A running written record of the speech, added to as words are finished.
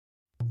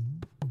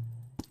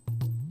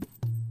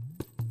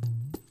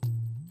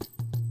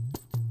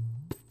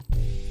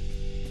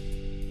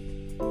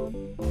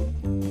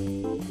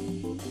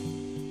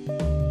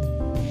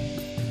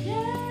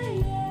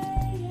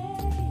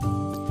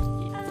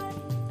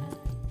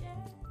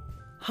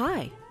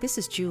Hi, this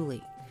is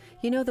Julie.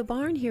 You know, the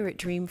barn here at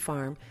Dream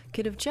Farm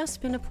could have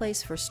just been a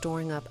place for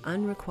storing up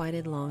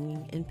unrequited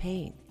longing and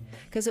pain.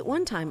 Because at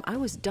one time I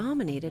was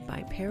dominated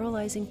by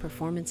paralyzing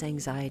performance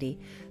anxiety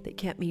that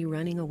kept me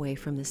running away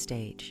from the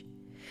stage.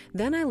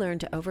 Then I learned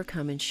to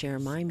overcome and share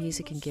my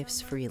music and gifts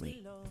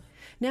freely.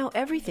 Now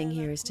everything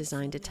here is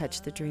designed to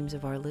touch the dreams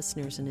of our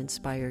listeners and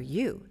inspire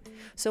you.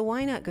 So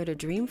why not go to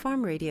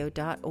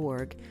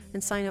dreamfarmradio.org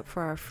and sign up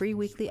for our free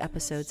weekly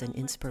episodes and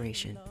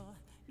inspiration.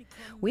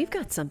 We've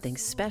got something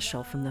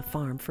special from the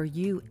farm for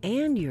you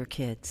and your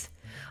kids.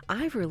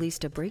 I've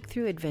released a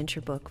breakthrough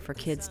adventure book for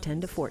kids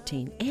 10 to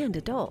 14 and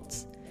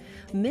adults.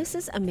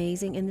 Mrs.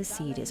 Amazing and the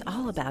Seed is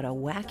all about a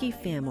wacky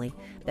family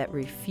that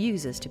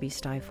refuses to be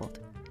stifled.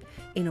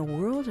 In a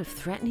world of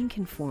threatening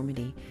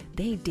conformity,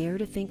 they dare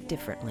to think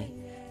differently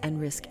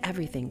and risk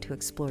everything to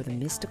explore the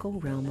mystical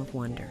realm of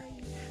wonder.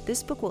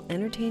 This book will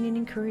entertain and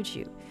encourage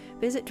you.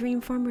 Visit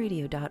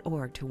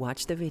dreamfarmradio.org to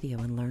watch the video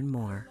and learn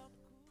more.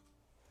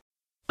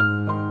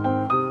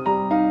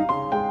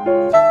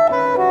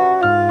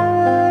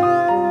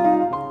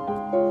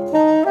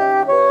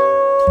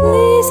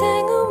 Please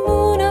hang a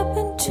moon up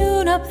and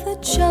tune up the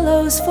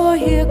cellos, for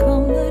here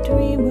come the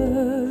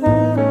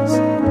dreamers.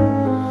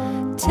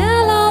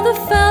 Tell all the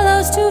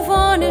fellows to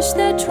varnish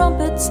their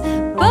trumpets,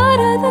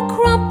 butter the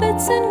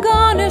crumpets and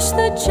garnish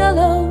the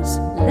cellos.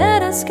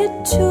 Let us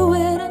get to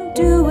it and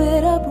do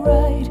it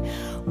upright.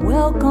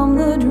 Welcome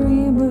the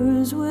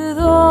dreamers with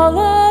all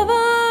of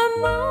our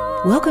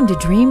might. Welcome to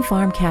Dream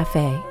Farm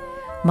Cafe.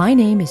 My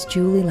name is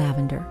Julie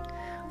Lavender.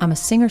 I'm a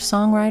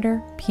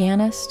singer-songwriter,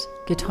 pianist,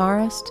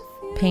 guitarist,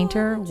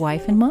 painter,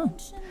 wife, and mom.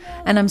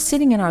 And I'm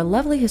sitting in our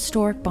lovely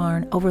historic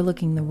barn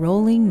overlooking the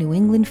rolling New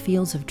England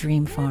fields of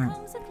Dream Farm.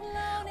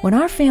 When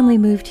our family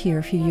moved here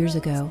a few years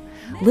ago,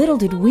 little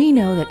did we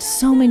know that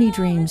so many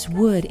dreams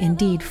would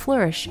indeed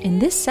flourish in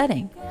this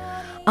setting.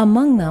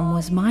 Among them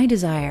was my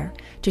desire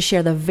to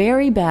share the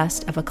very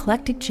best of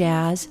eclectic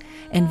jazz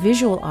and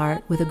visual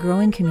art with a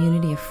growing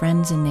community of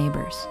friends and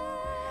neighbors.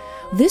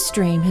 This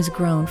dream has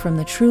grown from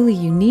the truly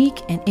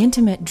unique and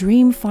intimate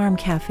Dream Farm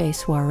Cafe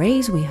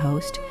soirees we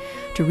host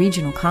to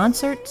regional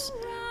concerts,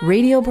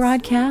 radio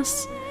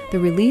broadcasts, the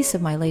release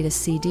of my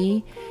latest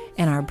CD,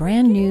 and our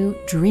brand new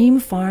Dream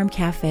Farm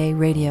Cafe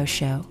radio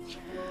show.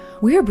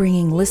 We're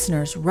bringing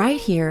listeners right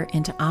here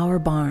into our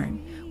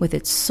barn with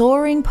its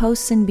soaring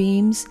posts and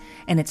beams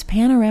and its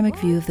panoramic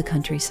view of the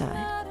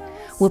countryside.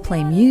 We'll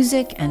play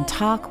music and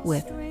talk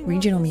with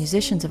regional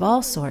musicians of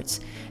all sorts,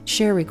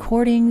 share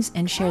recordings,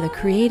 and share the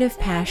creative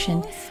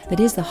passion that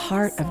is the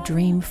heart of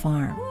Dream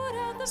Farm.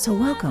 So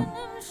welcome.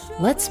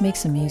 Let's make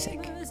some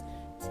music.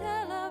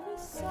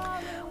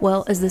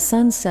 Well, as the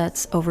sun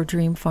sets over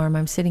Dream Farm,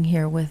 I'm sitting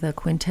here with a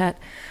quintet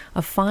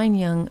of fine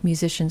young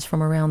musicians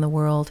from around the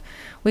world.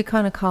 We're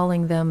kind of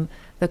calling them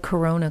the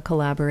Corona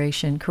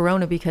collaboration.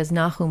 Corona because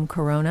Nahum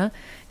Corona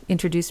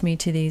introduced me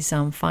to these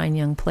fine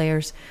young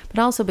players, but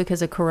also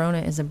because a corona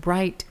is a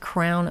bright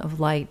crown of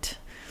light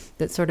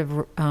that sort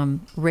of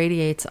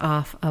radiates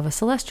off of a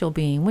celestial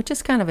being, which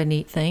is kind of a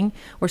neat thing.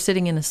 We're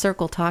sitting in a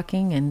circle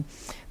talking, and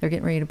they're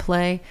getting ready to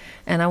play,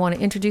 and I want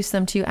to introduce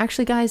them to you.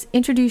 Actually, guys,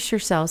 introduce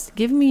yourselves.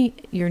 Give me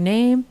your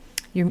name,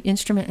 your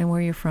instrument, and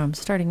where you're from,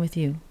 starting with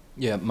you.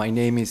 Yeah, my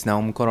name is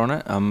Nahum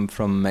Corona. I'm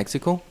from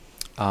Mexico.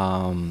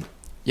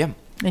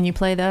 And you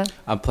play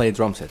I play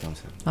drum set.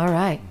 All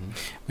right. Mm-hmm.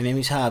 My name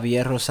is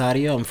Javier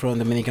Rosario. I'm from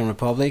Dominican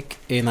Republic,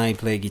 and I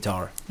play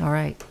guitar. All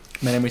right.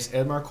 My name is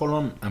Edmar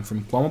Colon. I'm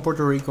from Cuamo,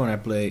 Puerto Rico, and I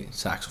play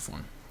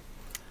saxophone.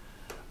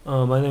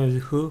 My name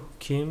is Hu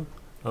Kim.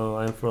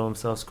 I'm from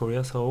South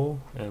Korea, Seoul,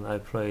 and I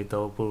play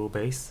double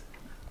bass.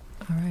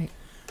 All right.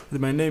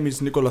 My name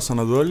is Nicolas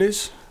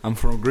Anadoulis. I'm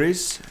from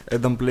Greece,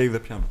 and I'm playing the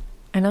piano.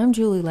 And I'm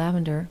Julie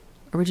Lavender,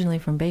 originally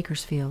from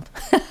Bakersfield.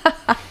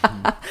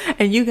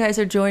 And you guys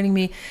are joining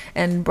me.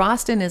 And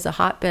Boston is a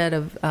hotbed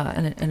of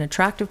an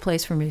attractive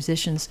place for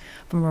musicians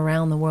from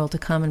around the world to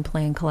come and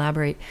play and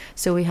collaborate.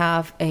 So we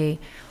have a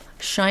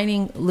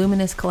shining,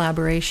 luminous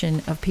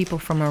collaboration of people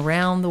from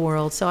around the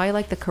world. So I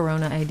like the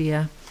Corona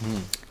idea.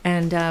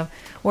 And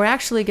we're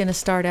actually going to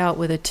start out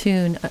with a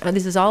tune.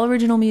 This is all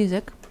original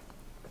music.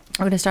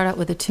 We're going to start out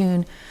with a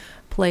tune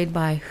played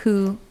by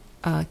Hu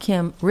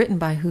Kim, written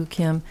by Hu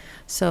Kim.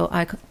 So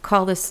I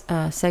call this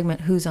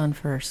segment Who's On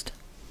First.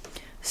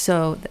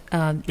 So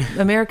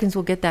Americans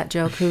will get that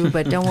joke, Hu,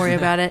 but don't worry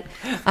about it.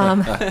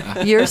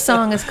 Your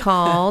song is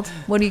called,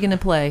 what are you going to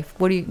play?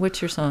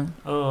 What's your song?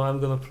 Oh, I'm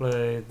going to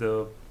play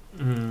the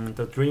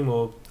Dream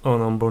of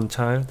an Unborn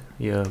Child.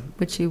 Yeah.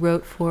 Which you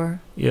wrote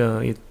for? Yeah,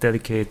 it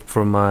dedicated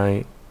for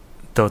my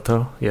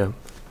daughter. Yeah.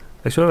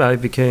 Actually, I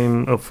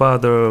became a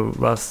father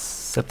last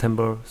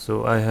September,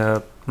 so I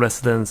have less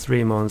than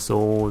 3 months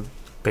old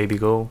baby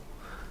girl.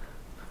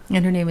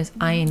 And her name is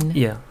Ayn.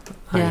 Yeah.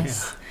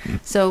 Yes.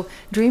 So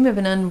Dream of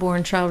an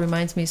Unborn Child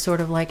reminds me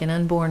sort of like an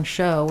unborn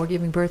show. We're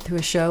giving birth to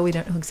a show. We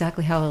don't know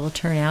exactly how it'll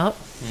turn out.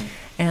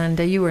 And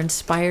you were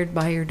inspired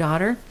by your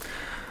daughter?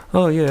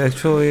 Oh, yeah.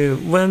 Actually,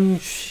 when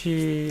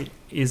she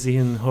is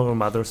in her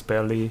mother's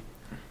belly,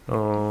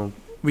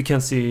 we can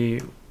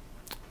see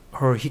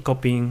her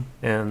hiccuping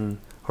and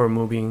her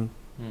moving.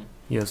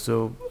 Yeah,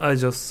 so I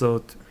just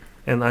thought,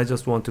 and I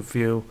just want to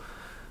feel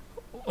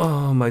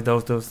my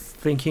daughter's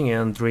thinking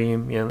and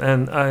dream,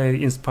 and I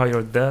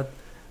inspired that,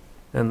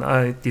 and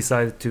I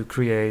decided to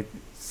create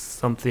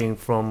something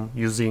from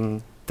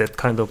using that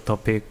kind of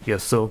topic. Yeah,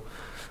 so.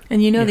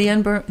 And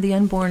the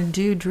unborn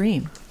do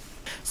dream.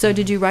 So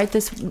did you write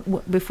this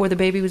before the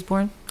baby was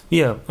born?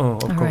 Yeah, of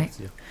course. Right.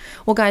 Yeah.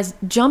 Well, guys,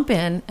 jump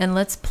in and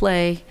let's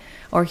play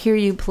or hear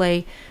you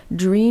play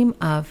Dream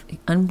of the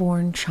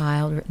Unborn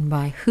Child, written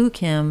by Hu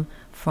Kim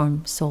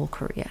from Seoul,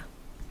 Korea.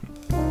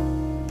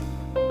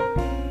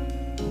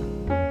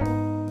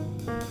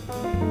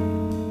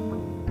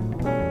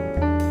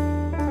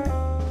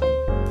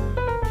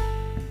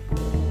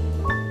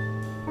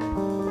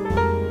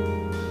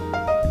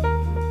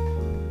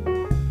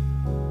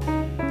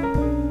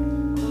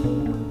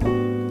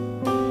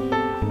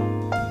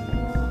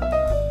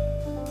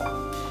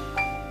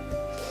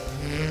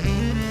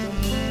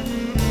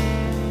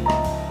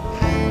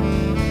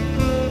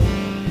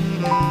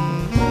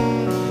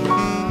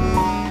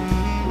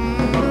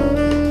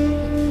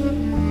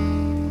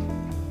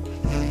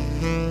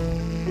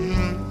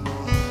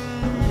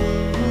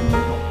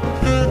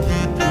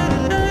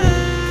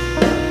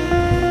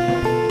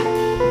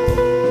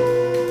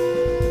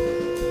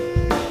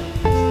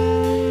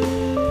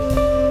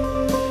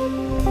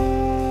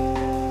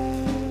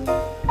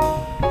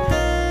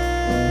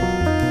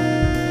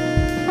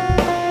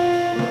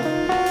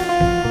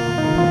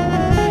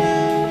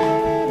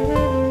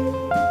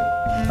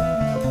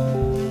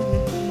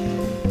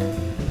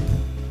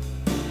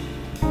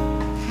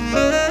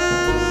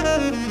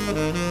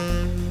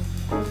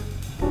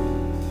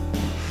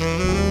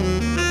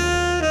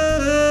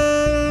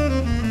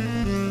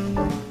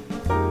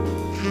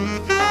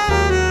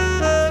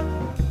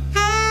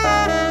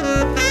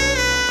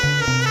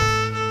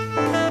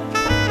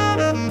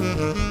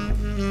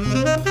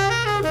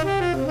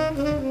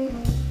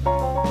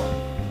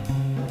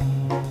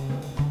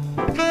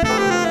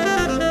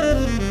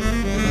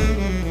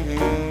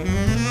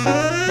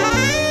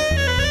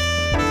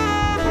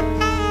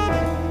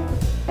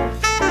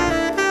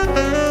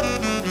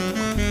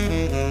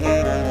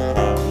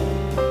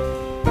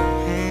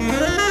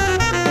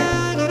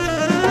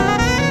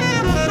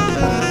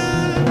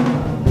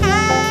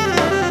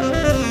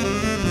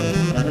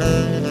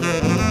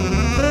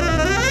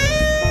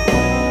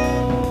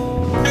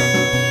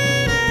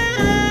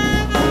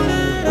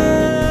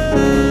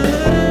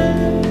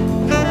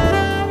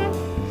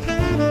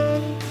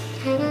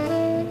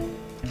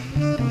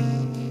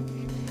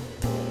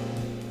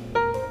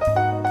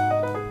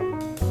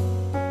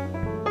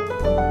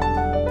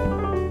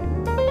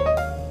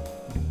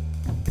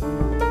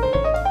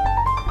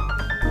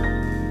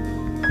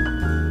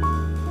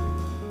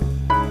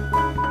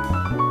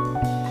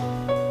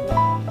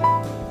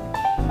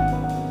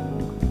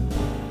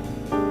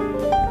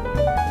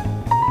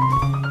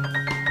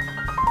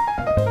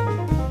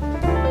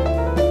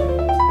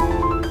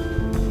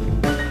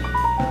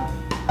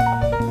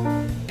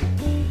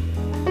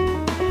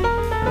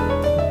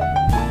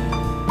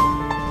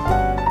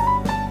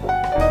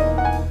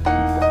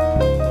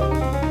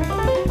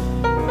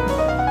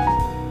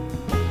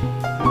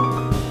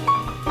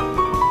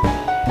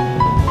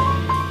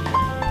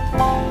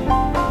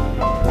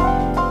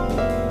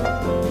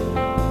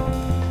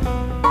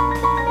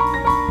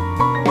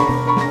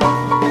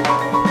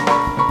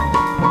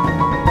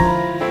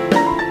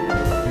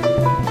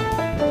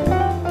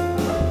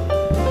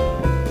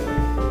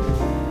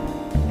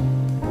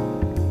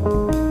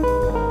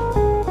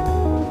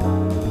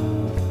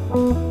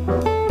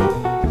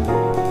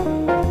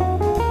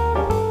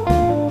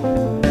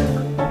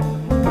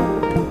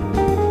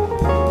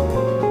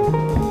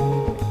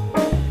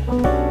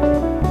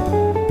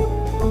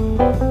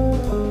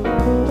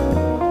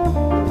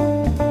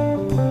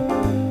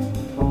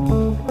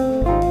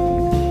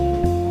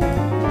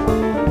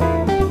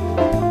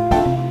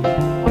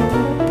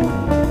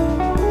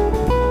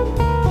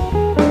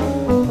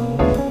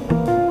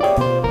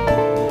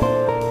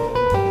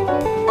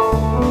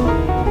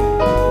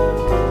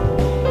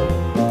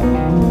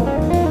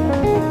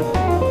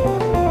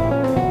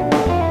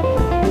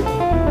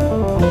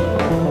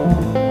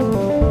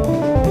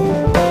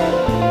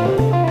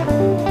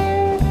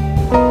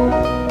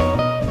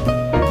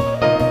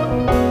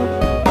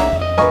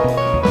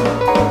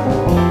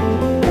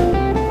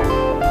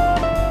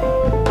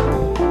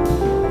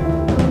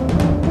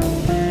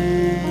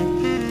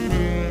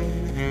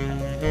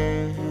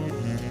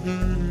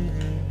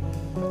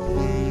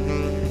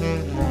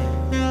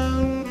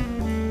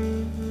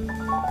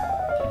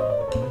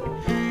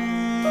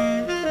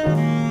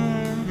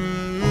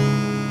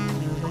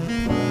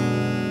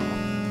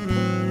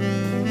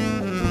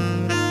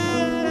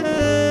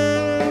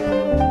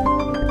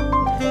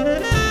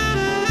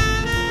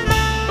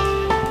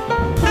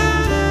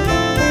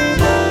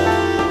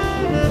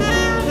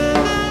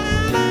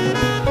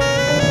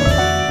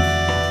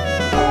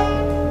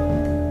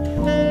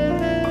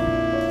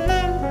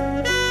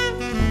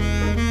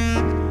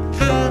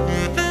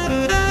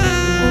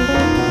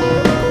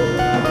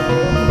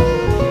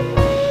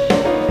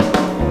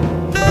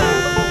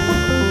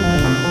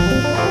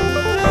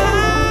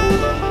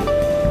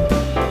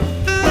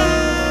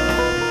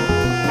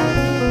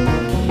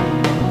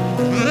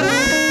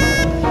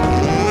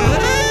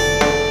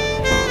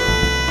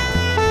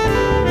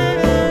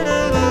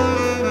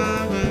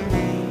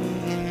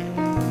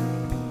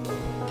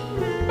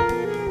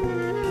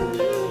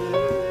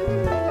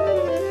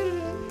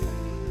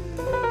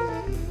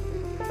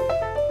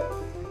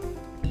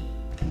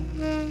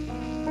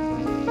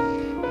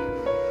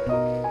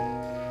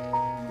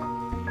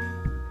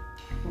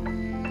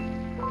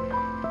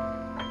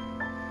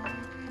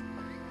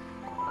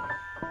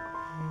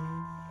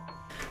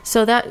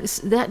 So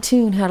that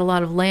tune had a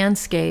lot of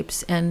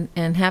landscapes, and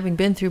having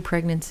been through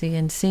pregnancy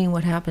and seeing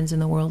what happens in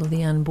the world of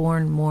the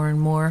unborn more and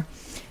more,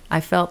 I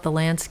felt the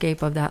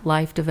landscape of that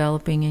life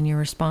developing in your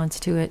response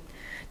to it.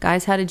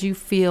 Guys, how did you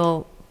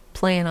feel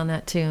playing on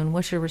that tune?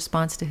 What's your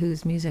response to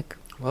Who's music?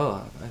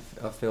 Well,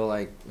 I feel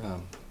like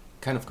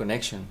kind of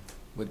connection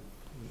with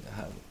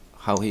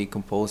how he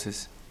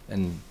composes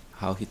and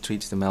how he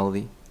treats the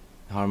melody,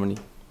 harmony.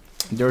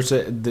 There's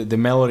the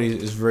melody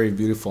is very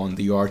beautiful on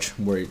the arch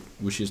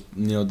which is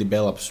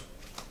develops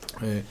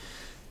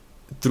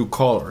through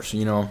colors.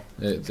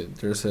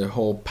 There's a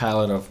whole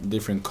palette of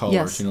different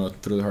colors. Yes.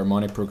 Through the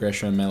harmonic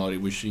progression melody,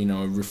 which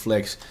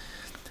reflects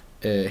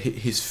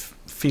his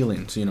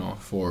feelings.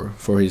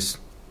 For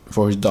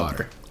his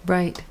daughter.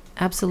 Right,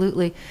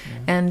 absolutely.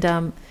 And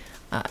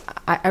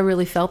I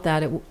really felt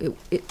that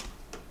it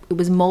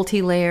was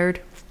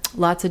multi-layered,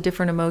 lots of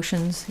different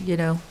emotions,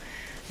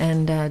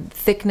 and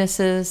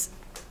thicknesses,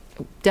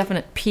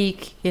 definite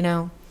peak,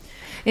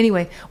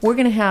 Anyway, we're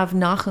going to have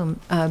Nahum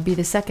be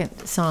the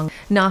second song.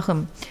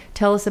 Nahum,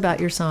 tell us about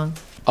your song.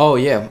 Oh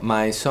yeah,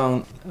 my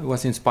song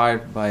was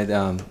inspired by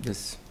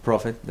this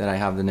prophet that I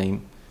have the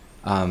name.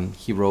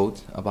 He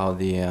wrote about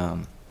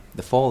the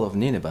fall of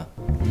Nineveh.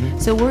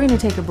 So we're going to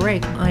take a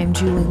break. I'm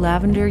Julie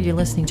Lavender. You're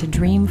listening to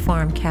Dream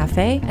Farm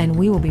Cafe, and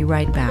we will be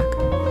right back.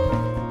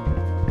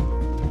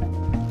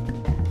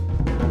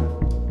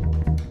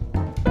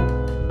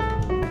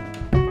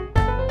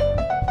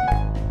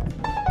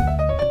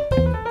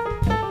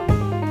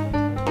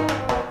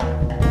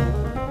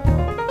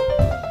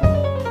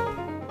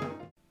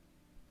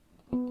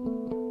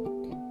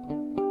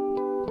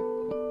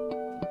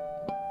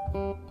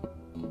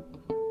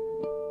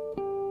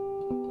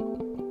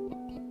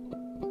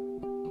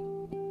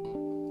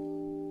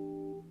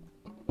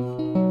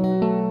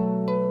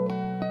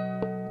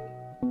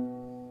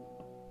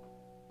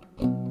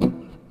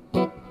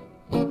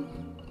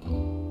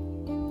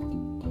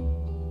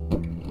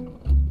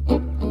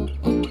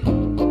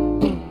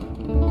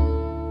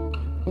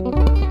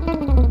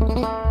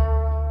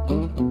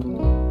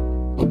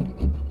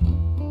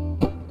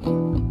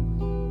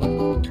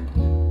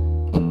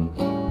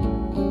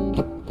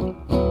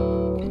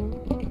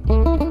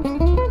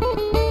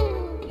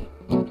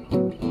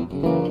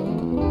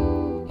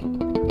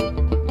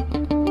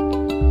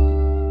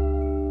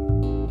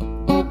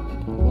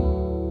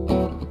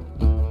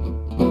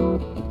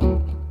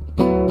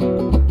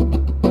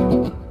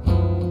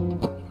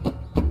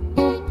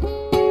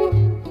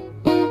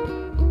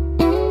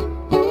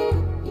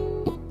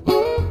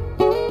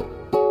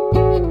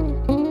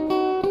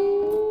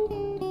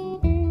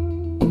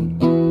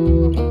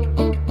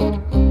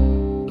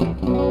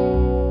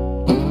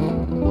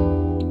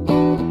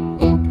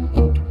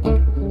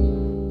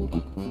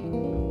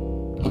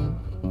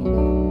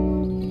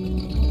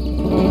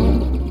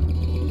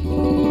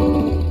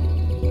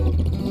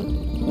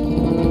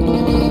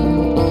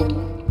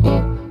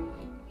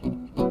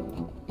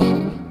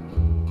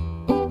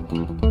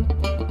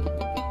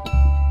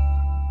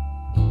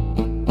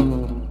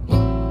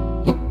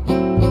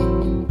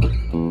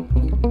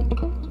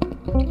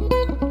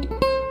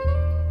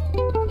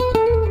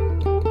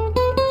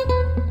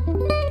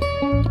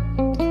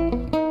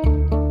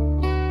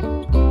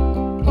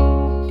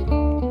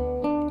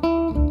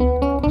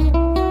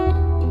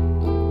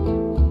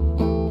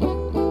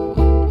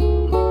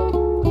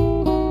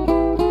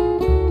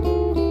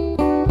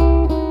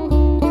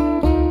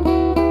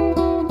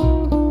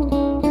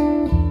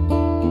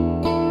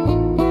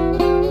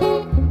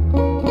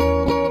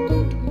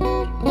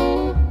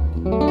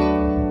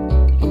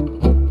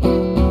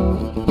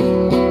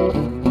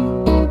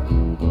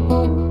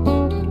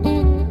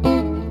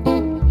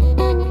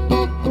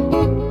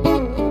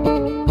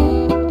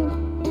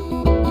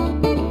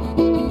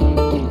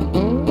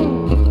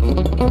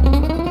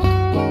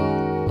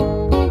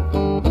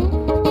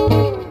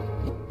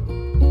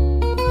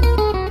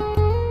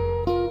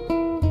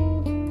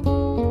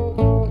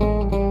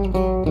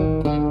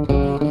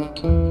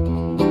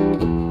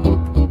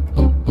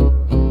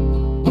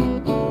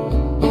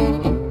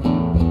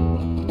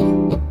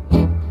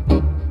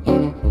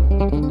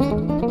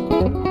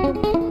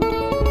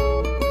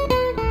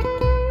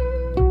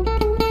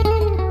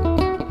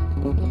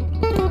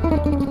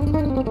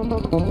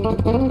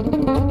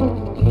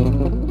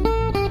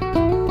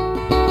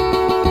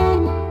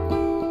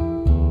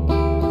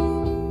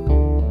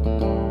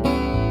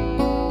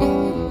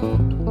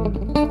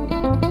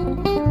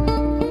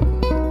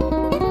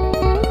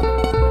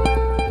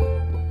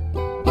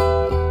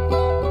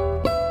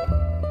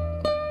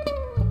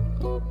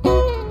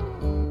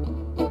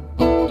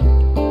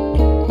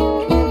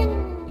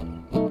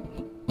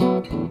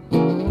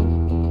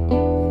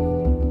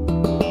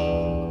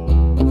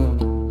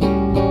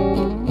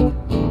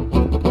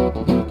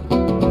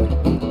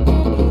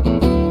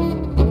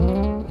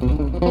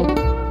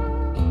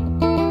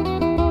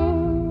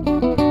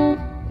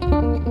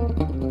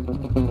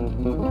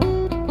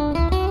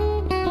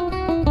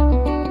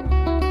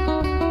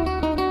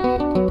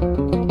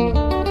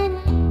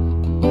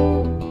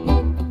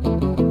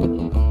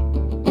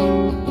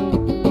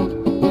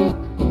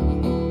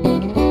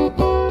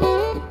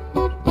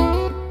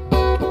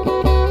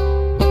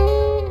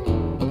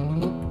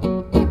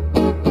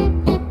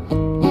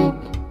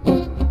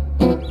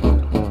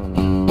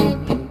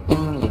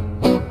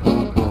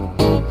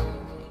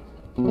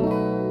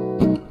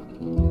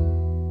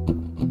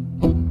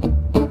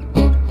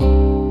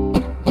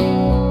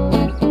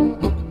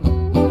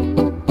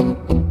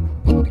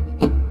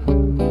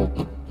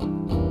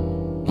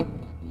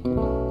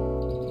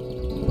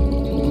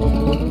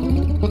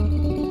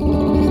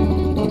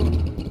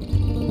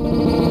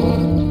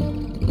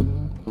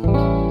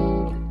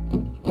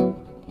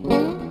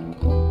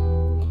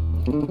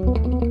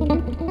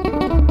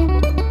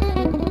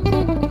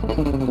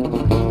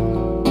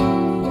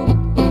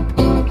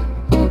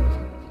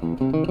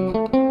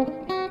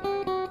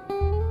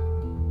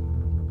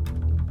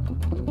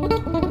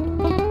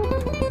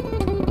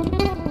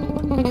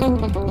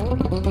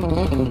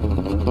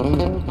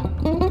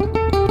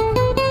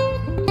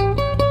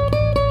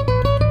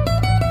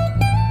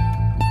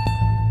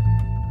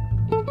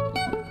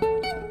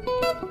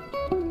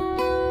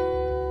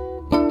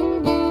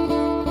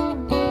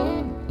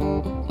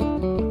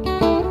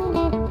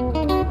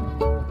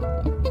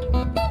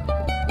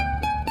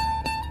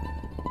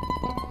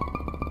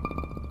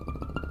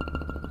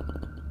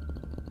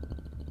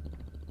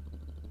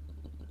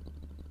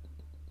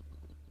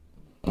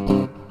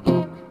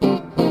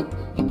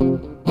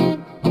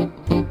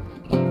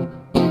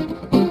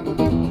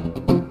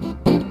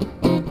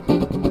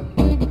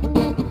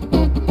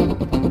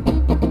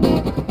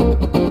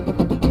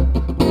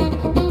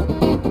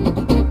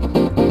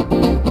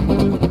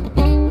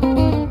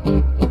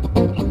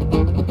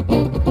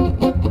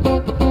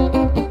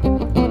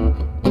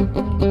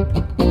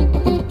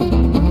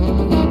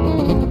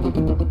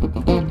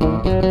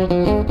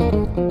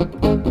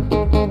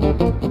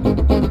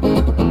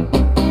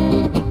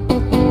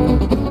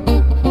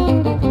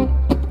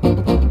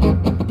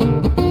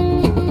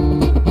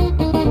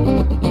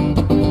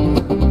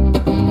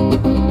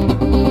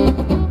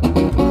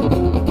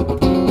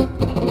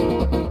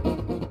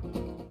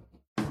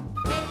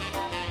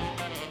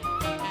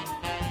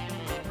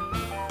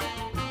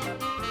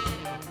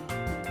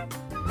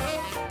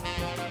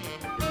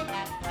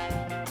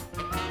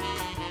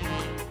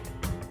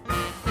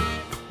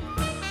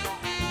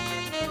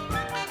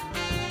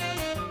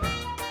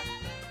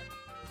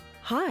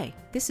 Hi,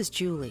 this is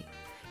Julie.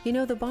 You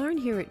know, the barn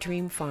here at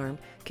Dream Farm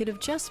could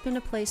have just been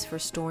a place for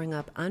storing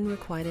up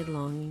unrequited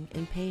longing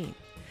and pain.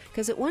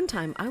 Because at one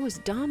time I was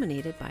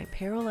dominated by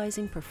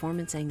paralyzing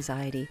performance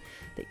anxiety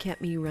that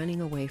kept me running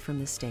away from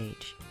the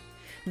stage.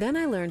 Then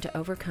I learned to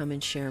overcome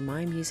and share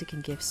my music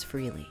and gifts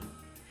freely.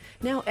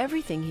 Now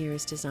everything here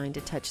is designed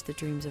to touch the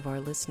dreams of our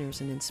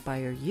listeners and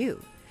inspire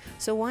you.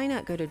 So why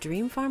not go to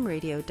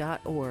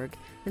dreamfarmradio.org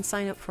and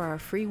sign up for our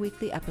free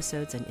weekly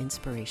episodes and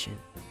inspiration.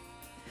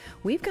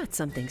 We've got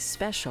something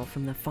special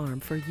from the farm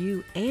for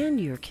you and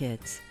your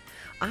kids.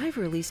 I've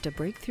released a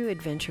breakthrough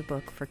adventure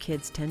book for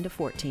kids 10 to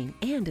 14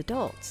 and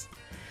adults.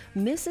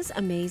 Mrs.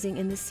 Amazing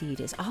and the Seed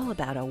is all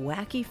about a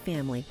wacky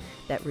family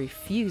that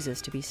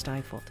refuses to be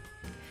stifled.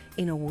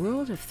 In a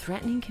world of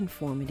threatening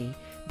conformity,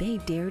 they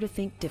dare to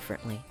think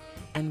differently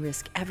and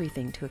risk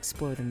everything to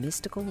explore the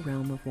mystical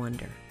realm of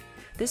wonder.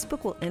 This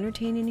book will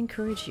entertain and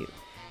encourage you.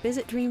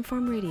 Visit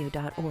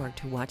dreamfarmradio.org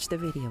to watch the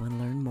video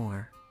and learn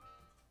more.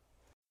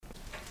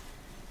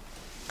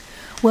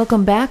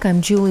 Welcome back.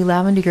 I'm Julie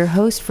Lavender, your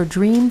host for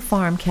Dream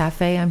Farm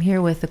Cafe. I'm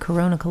here with the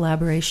Corona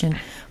collaboration.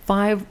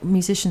 5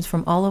 musicians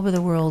from all over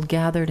the world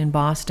gathered in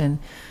Boston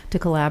to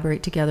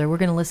collaborate together. We're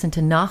going to listen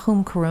to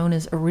Nahum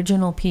Corona's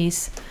original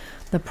piece,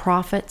 The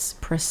Prophet's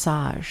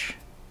Presage.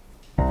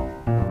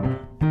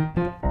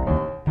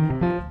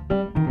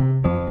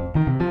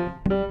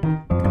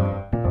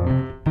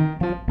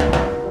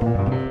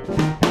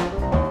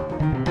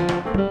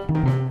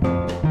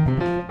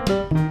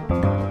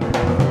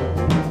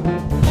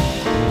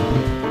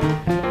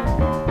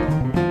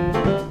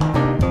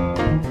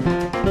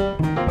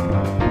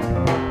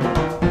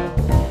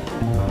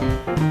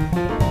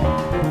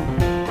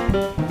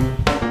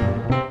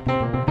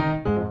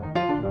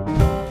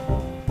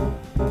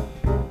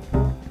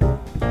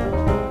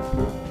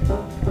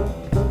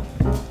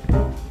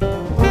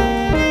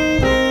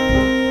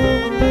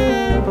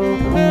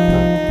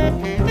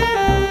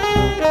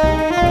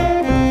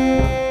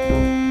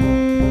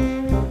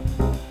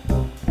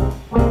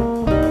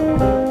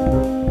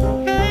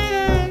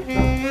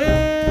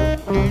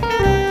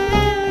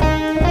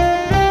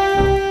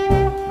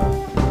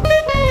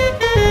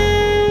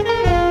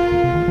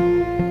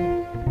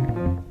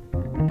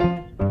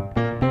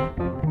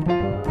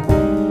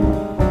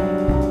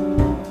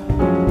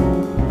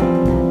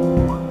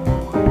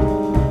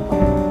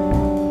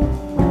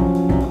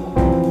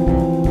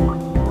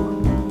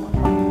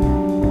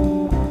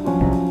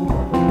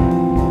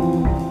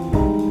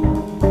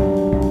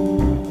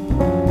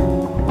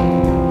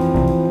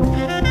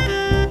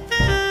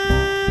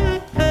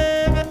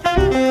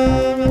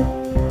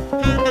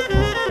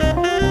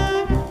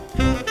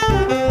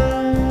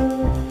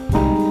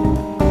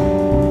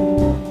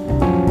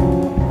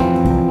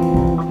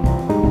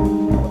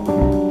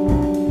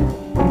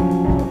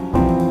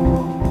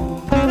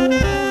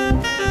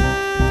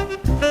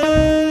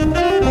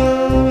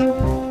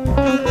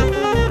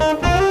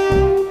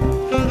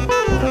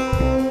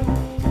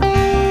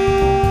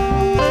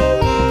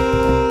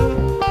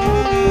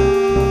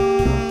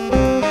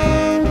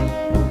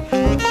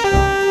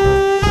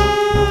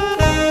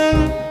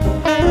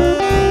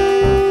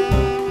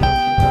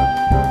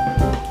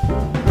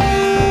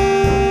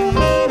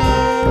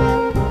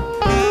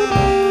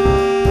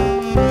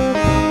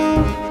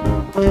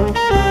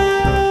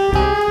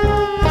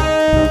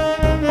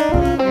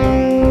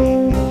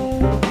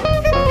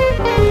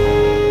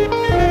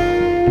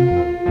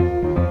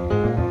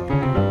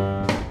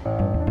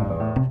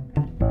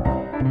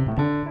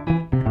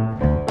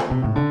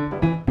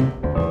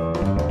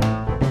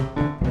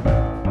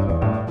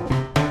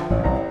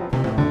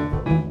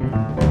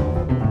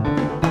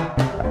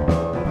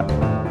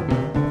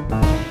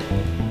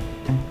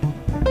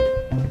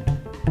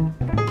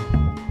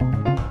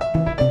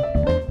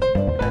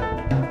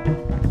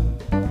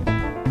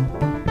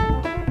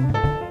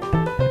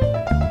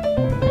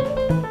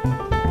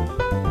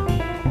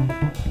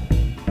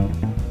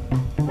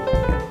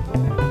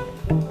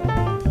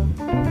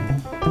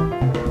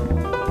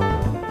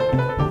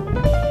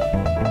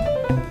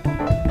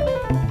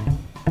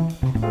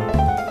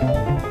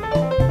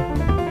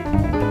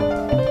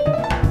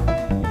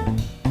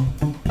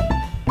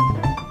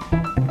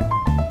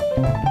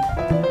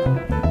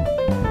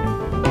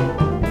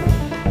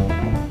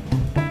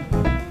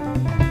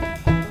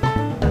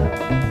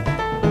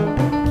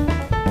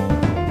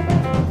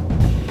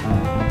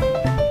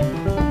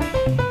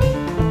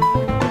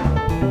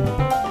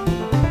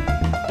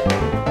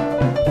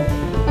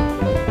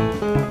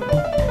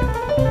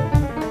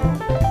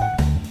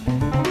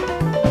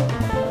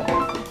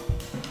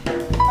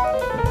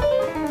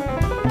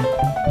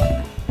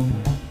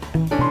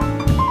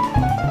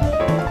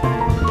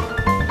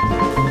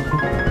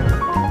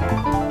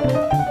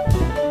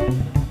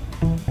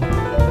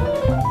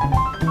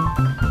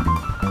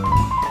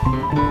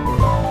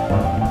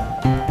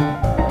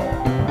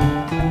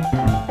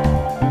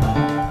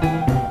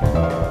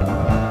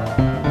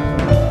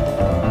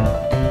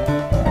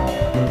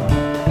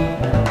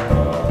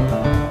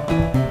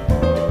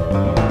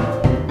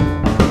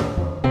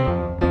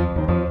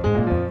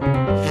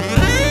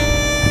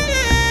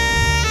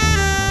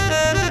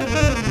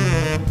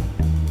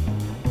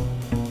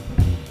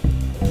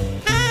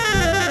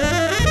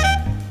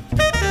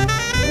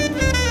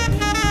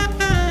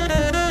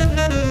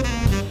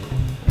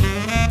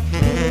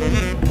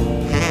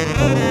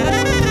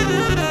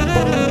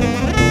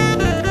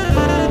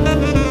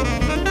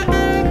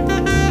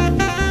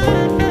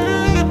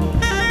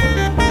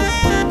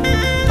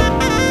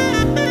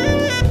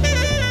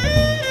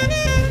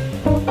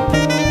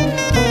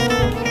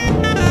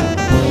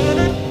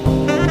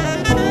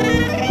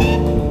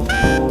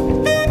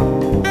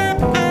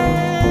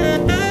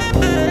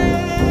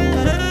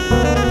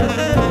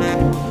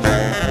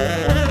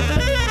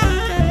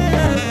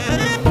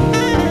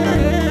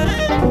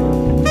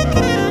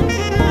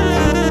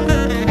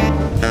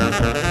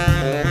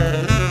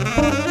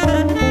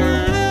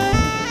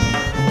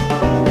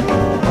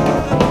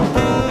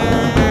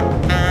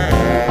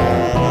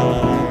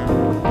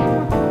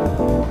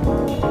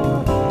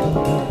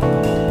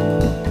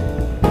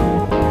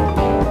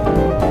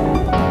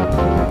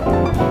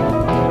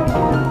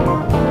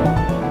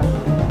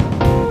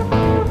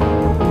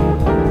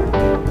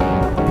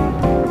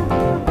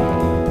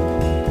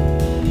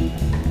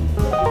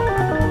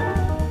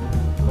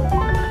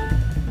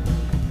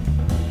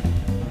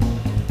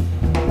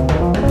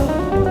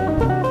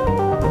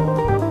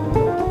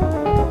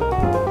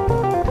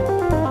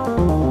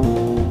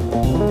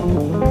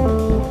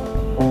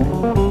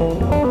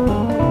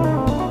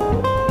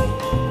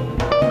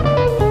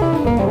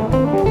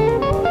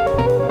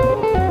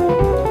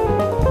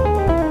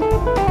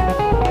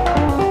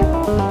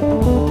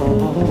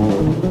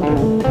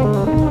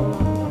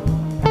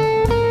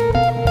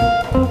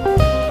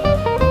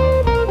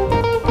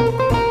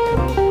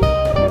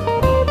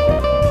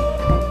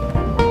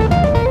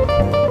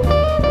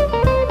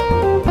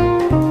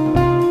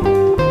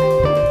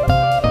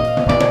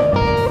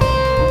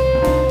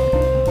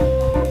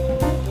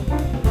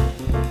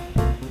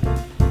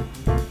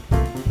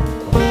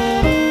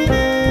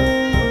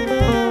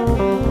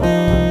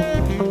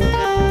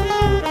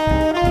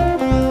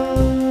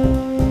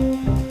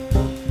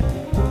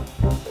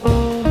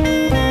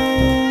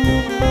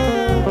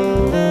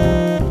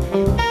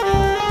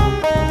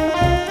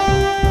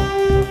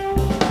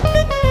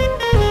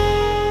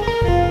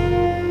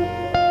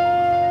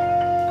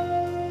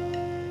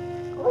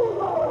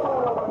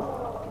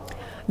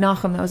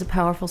 Nachum, that was a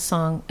powerful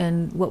song.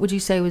 And what would you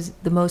say was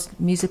the most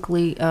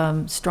musically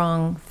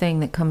strong thing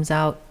that comes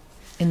out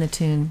in the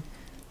tune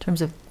in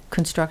terms of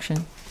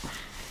construction?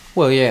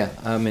 Well, yeah.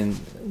 I mean,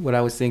 what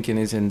I was thinking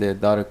is in the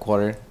daughter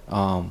quarter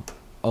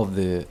of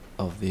the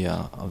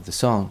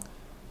song,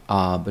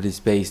 but it's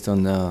based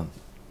on the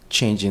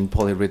changing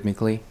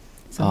polyrhythmically.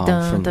 So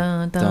dun,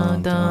 dun,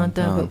 dun, dun,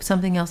 dun, but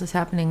something else is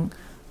happening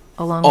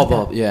along with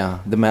that. Yeah,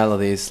 the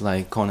melody is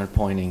like corner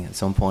pointing at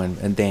some point,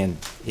 and then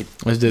it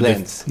It's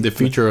blends. the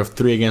feature of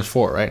 3 against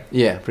 4, right?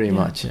 Yeah, pretty Yeah.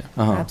 much. Yeah.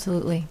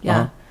 Absolutely,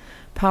 yeah.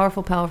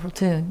 Powerful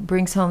tune.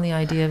 Brings home the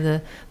idea of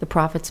the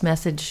prophet's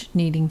message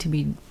needing to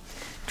be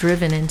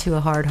driven into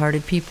a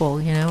hard-hearted people,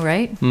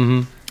 right?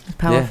 Mm-hmm.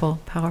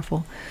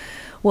 Powerful.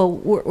 Well,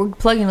 we're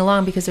plugging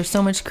along because there's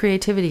so much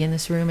creativity in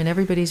this room, and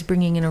everybody's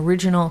bringing an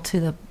original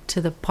to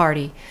the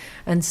party.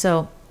 And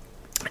so,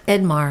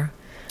 Edmar,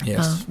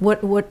 Yes.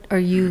 what are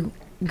you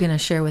gonna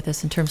share with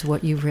us in terms of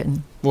what you've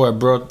written? Well, I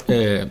brought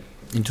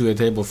into the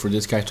table for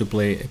this guy to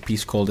play a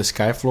piece called The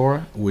Sky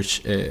Floor,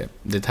 which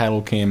the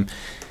title came.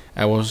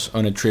 I was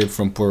on a trip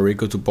from Puerto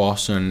Rico to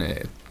Boston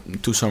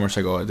 2 summers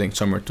ago, I think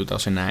summer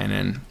 2009,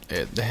 and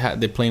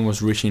the plane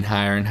was reaching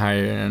higher and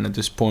higher, and at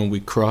this point we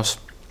crossed,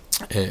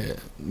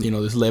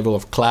 this level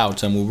of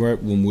clouds, and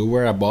when we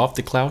were above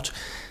the clouds,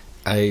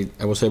 I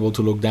was able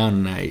to look down,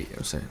 and I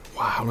was like,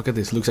 wow, look at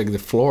this, looks like the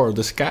floor of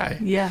the sky.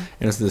 Yeah.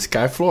 And it's the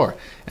sky floor,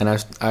 and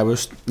I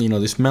was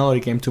this melody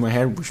came to my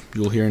head, which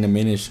you'll hear in a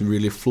minute. It's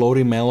really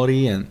floaty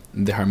melody, and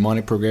the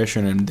harmonic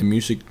progression and the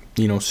music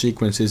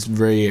sequence is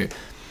very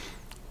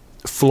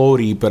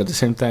floaty, but at the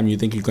same time you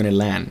think you're gonna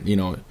land.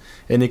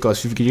 And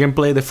Nicholas, if you can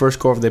play the first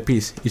chord of the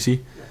piece, you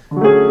see,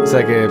 it's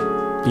like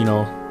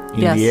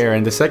in Yes. the air,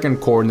 and the second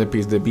chord in the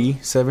piece, the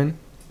B7.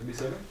 The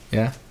B7?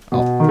 Yeah.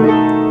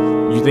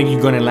 You think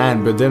you're gonna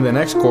land, but then the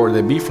next chord,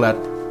 the B flat,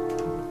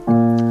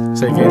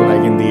 it's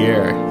like in the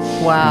air.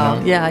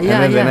 Wow. Yeah. And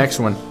then the next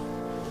one,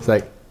 it's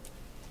like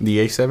the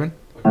A7.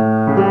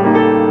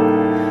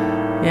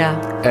 Yeah.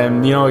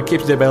 And it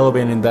keeps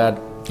developing in that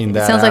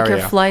Sounds like area.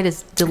 your flight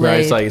is Right,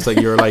 delayed. it's like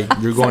you're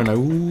going like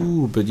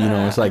ooh, but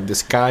it's like the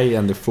sky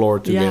and the floor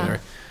together.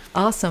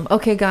 Awesome.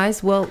 Okay,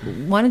 guys. Well,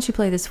 why don't you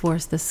play this for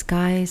us? The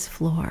Sky's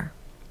Floor.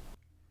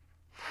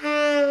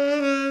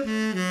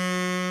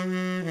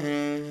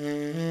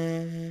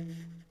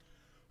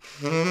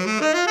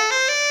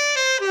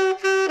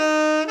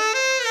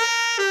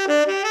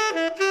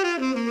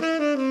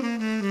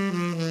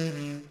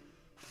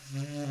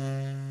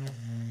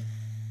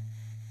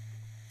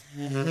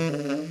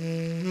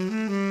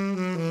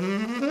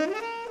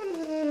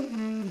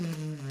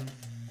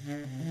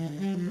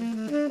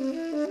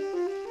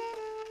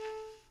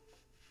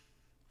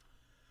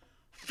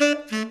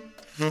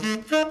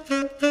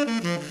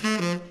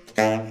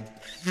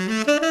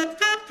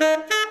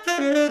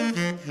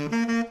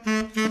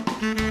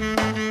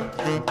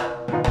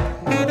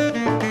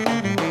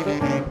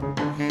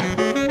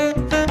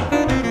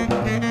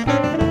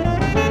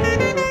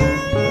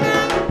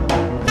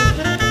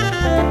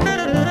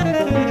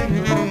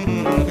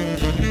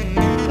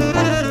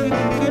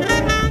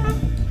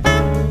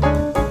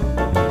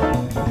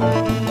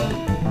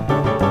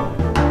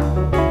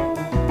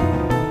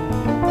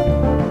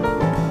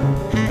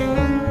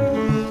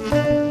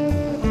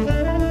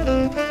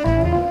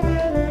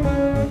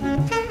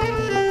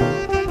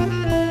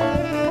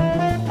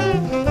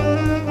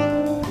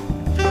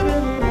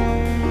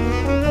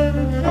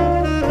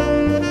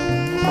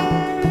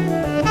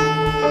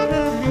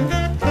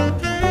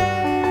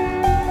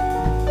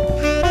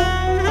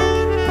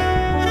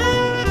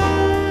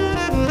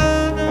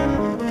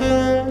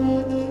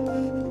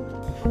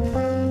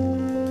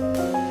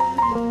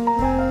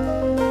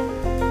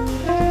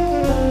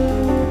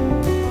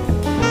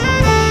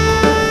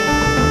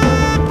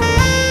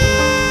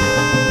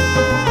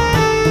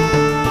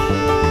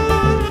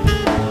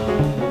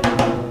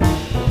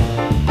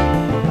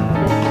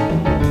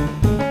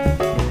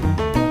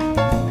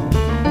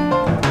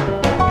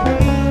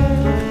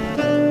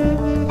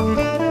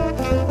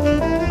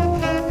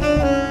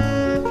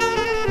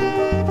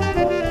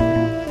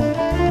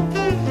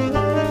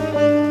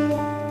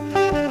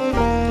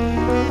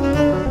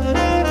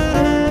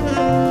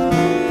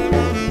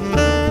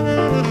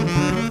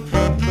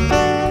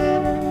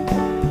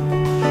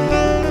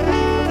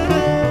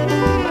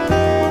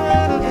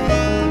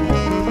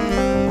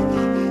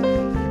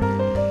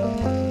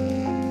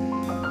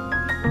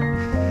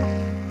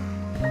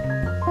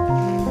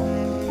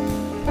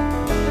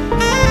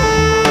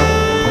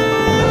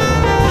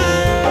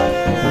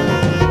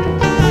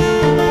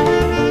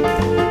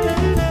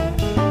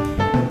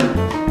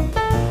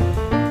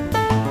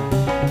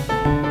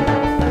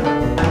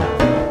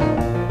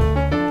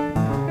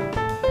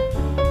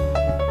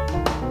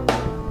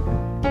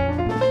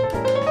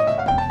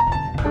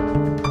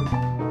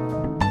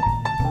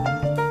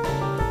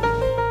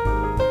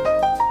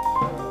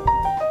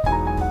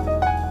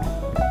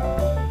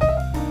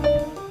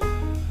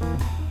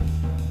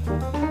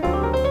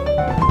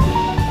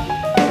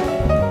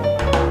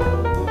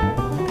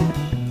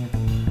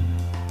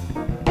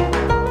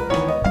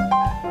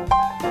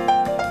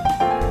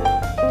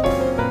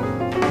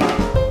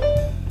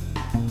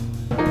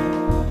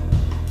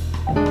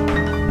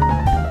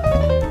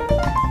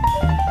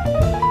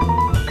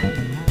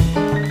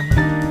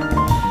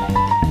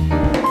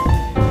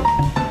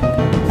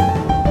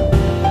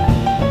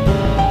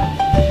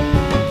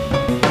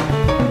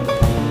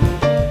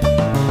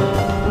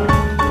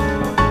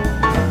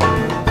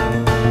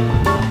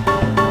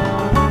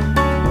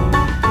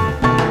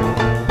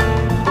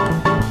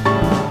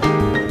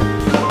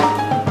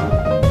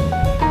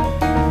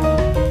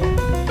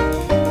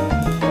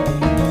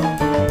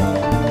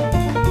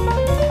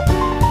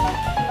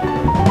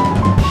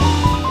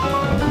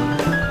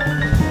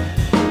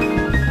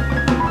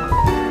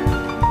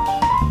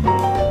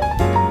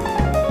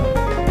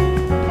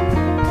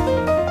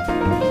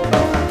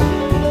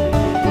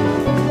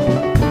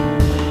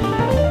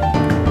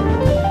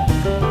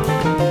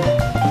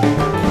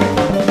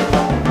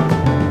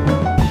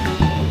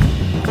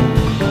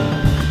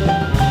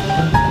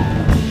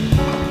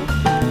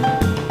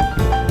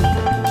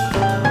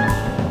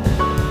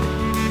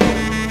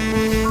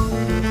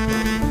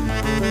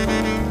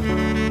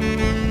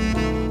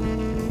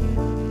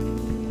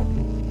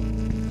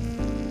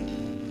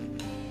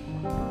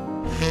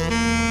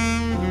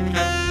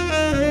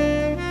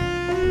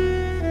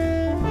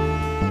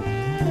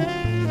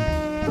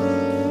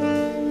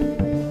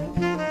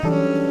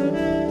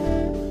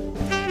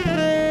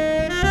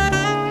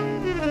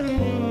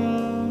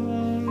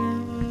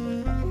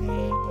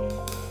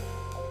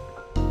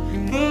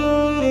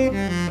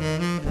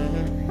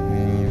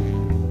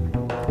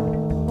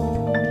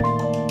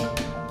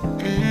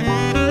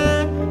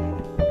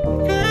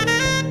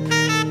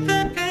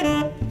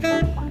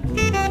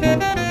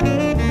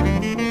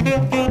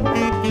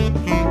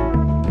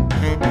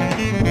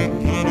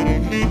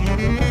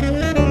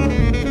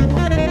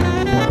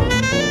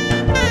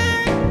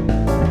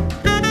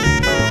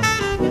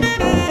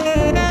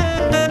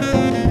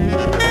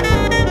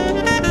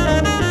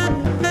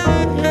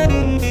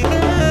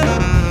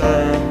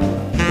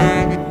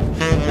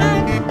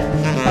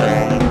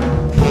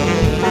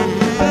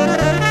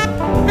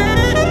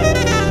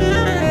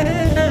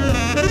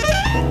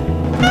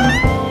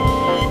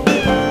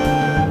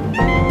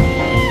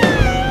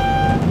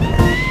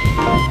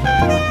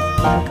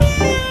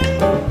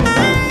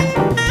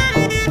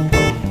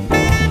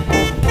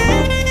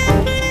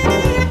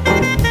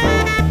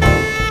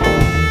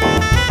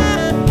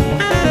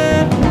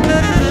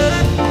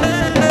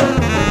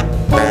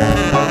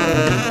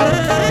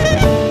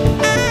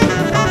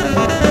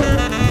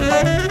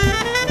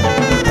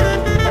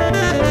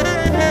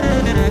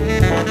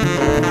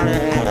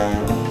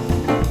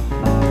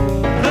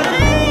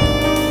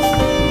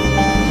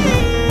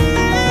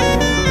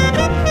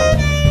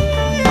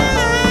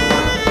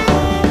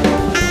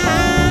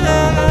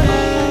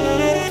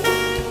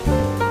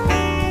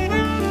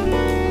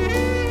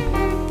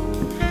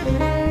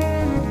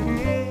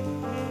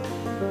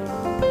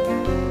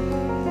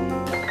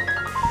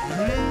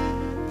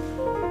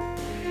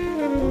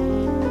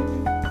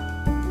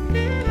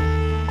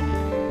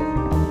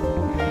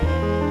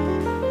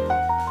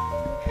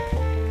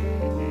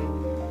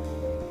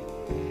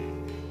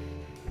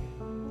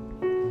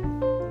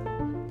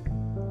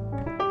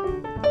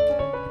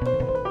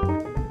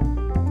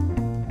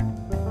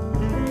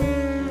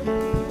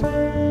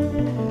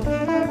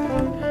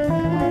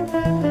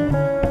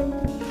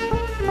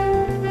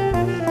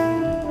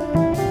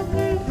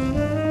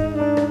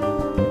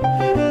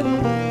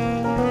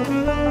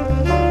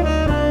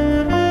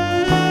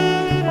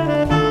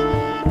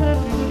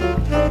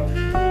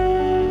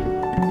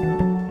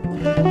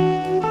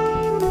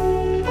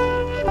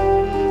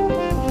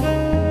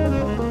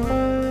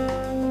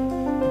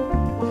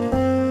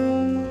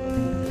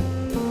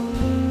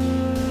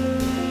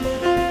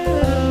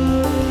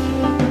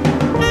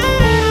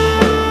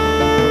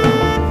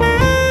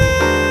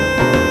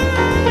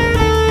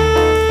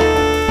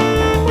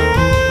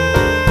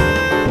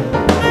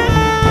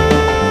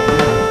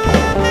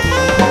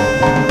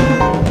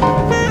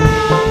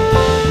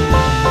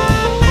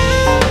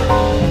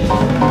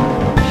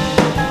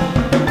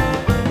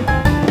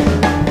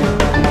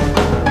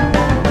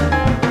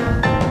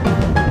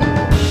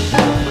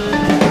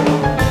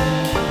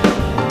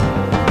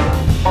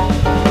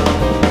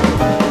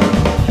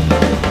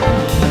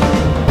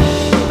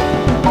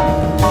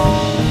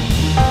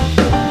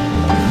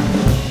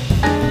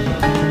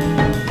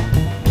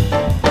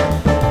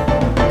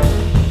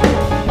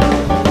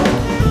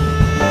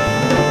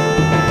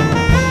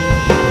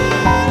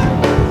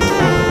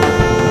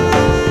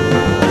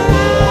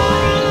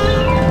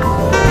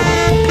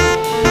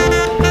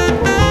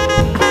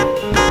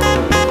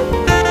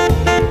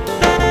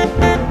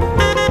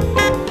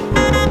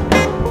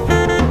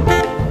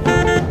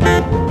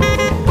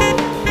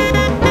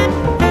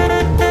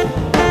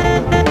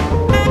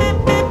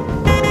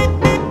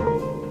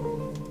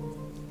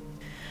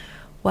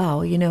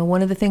 You know,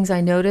 one of the things I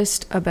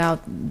noticed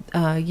about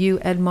you,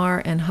 Edmar,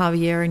 and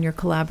Javier in your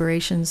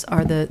collaborations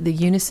are the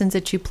unisons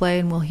that you play,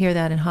 and we'll hear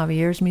that in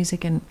Javier's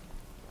music.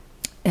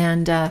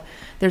 And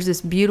there's this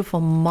beautiful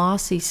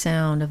mossy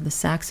sound of the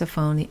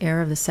saxophone, the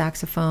air of the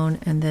saxophone,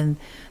 and then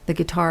the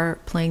guitar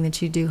playing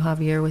that you do,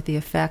 Javier, with the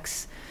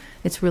effects.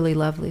 It's really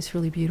lovely. It's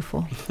really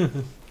beautiful. It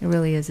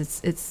really is.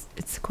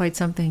 It's quite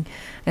something.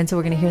 And so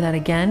we're going to hear that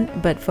again.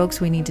 But folks,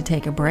 we need to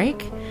take a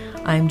break.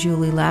 I'm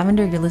Julie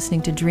Lavender. You're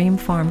listening to Dream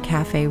Farm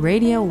Cafe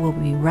Radio. We'll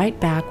be right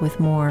back with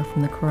more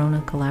from the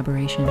Corona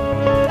collaboration.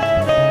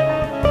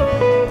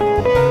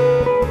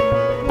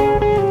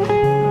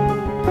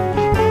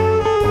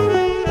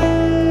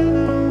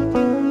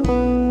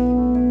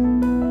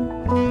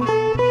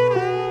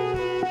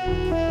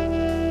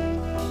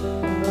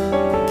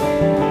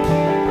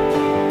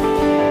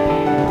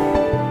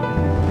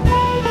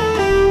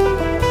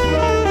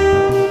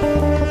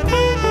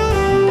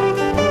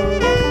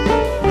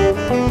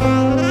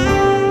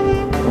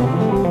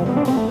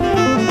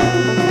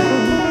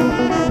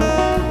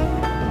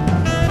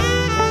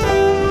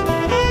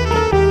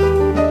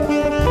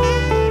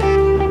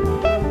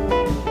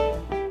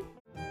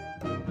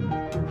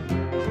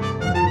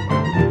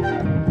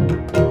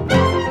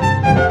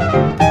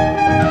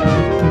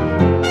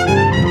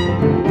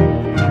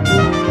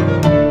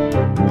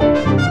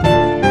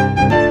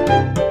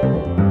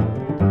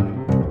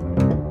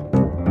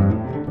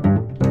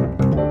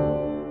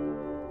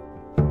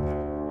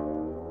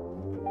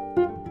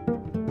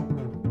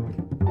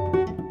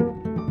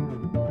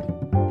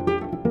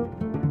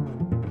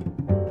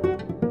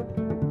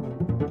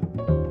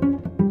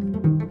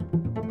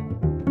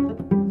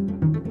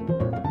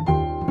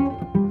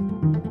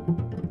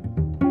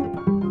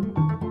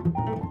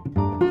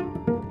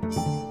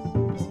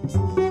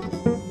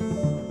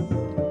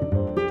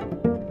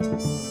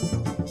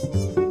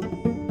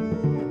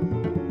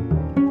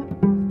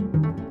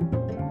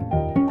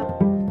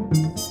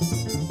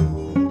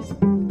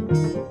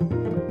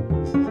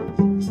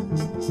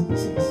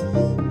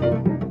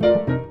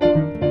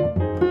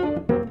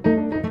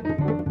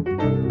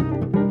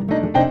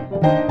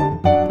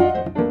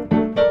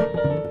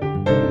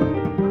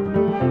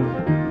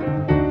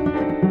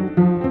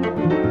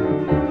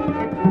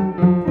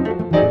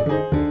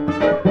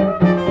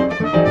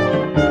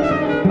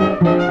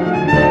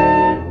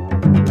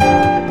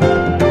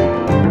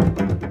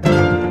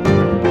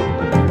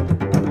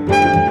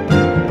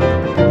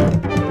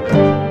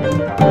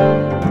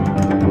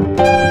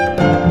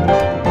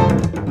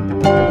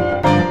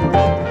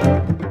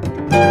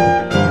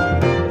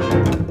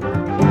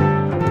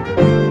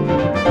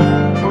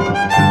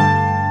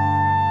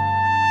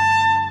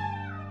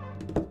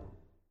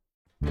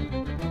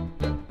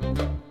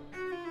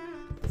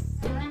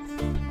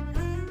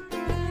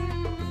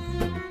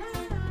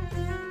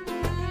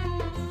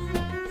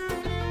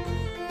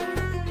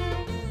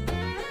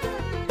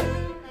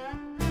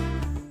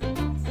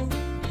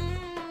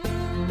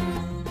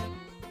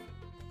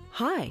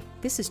 Hi,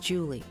 this is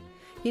Julie.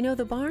 You know,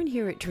 the barn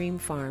here at Dream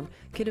Farm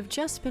could have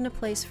just been a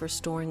place for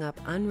storing up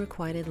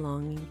unrequited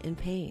longing and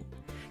pain.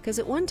 Because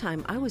at one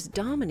time I was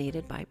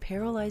dominated by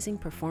paralyzing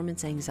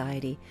performance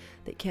anxiety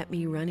that kept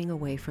me running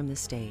away from the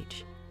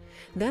stage.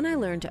 Then I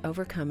learned to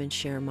overcome and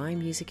share my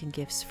music and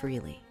gifts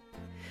freely.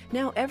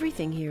 Now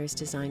everything here is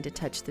designed to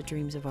touch the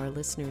dreams of our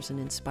listeners and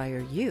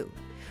inspire you.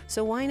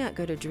 So why not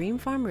go to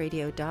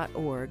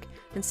dreamfarmradio.org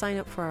and sign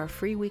up for our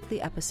free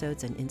weekly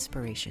episodes and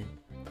inspiration.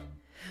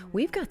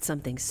 We've got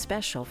something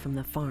special from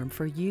the farm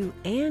for you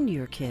and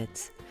your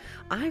kids.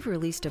 I've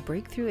released a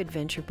breakthrough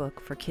adventure book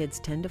for kids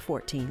 10 to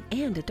 14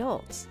 and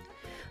adults.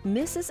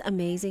 Mrs.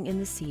 Amazing in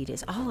the Seed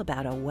is all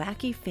about a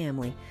wacky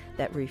family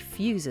that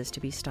refuses to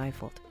be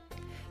stifled.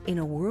 In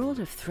a world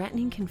of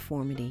threatening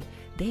conformity,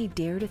 they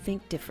dare to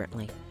think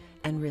differently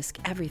and risk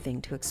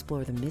everything to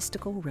explore the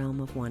mystical realm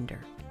of wonder.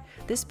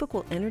 This book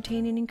will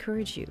entertain and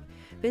encourage you.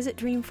 Visit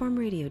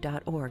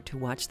dreamfarmradio.org to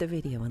watch the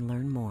video and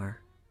learn more.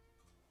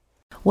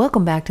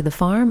 Welcome back to the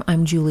farm.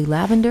 I'm Julie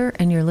Lavender,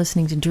 and you're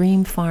listening to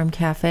Dream Farm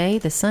Cafe.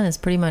 The sun is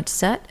pretty much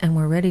set, and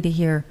we're ready to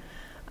hear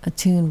a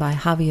tune by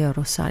Javier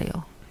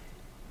Rosario.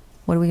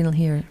 What are we going to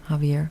hear,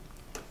 Javier?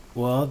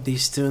 Well,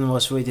 this tune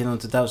was written in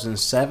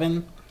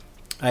 2007.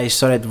 I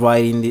started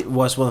writing, it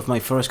was one of my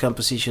first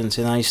compositions,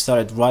 and I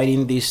started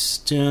writing this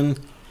tune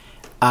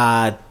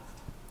at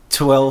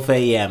 12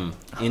 a.m.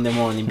 in the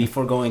morning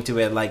before going to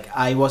bed. Like,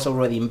 I was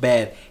already in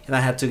bed and I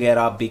had to get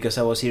up because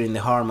I was hearing the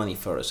harmony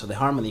first. So the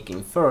harmony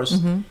came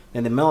first, then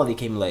the melody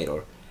came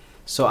later.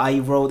 So I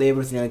wrote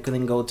everything. I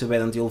couldn't go to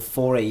bed until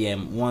 4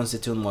 a.m. once the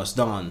tune was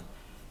done.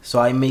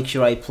 So I make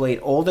sure I played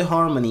all the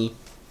harmony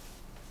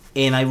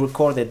and I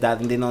recorded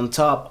that, and then on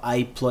top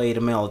I played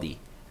a melody.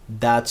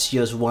 That's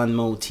just one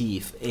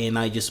motif, and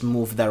I just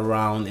move that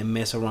around and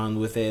mess around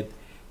with it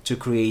to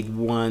create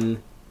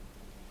one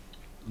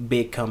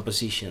big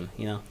composition,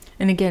 you know.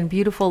 And again,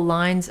 beautiful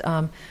lines,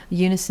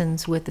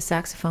 unisons with the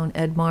saxophone,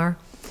 Edmar.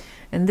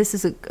 And this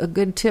is a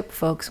good tip,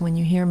 folks. When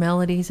you hear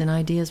melodies and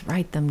ideas,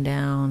 write them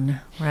down,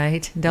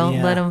 right?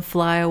 Don't let them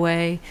fly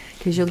away,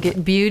 because you'll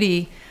get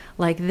beauty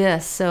like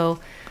this. So,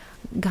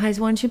 guys,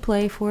 why don't you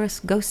play for us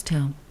Ghost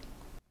Town?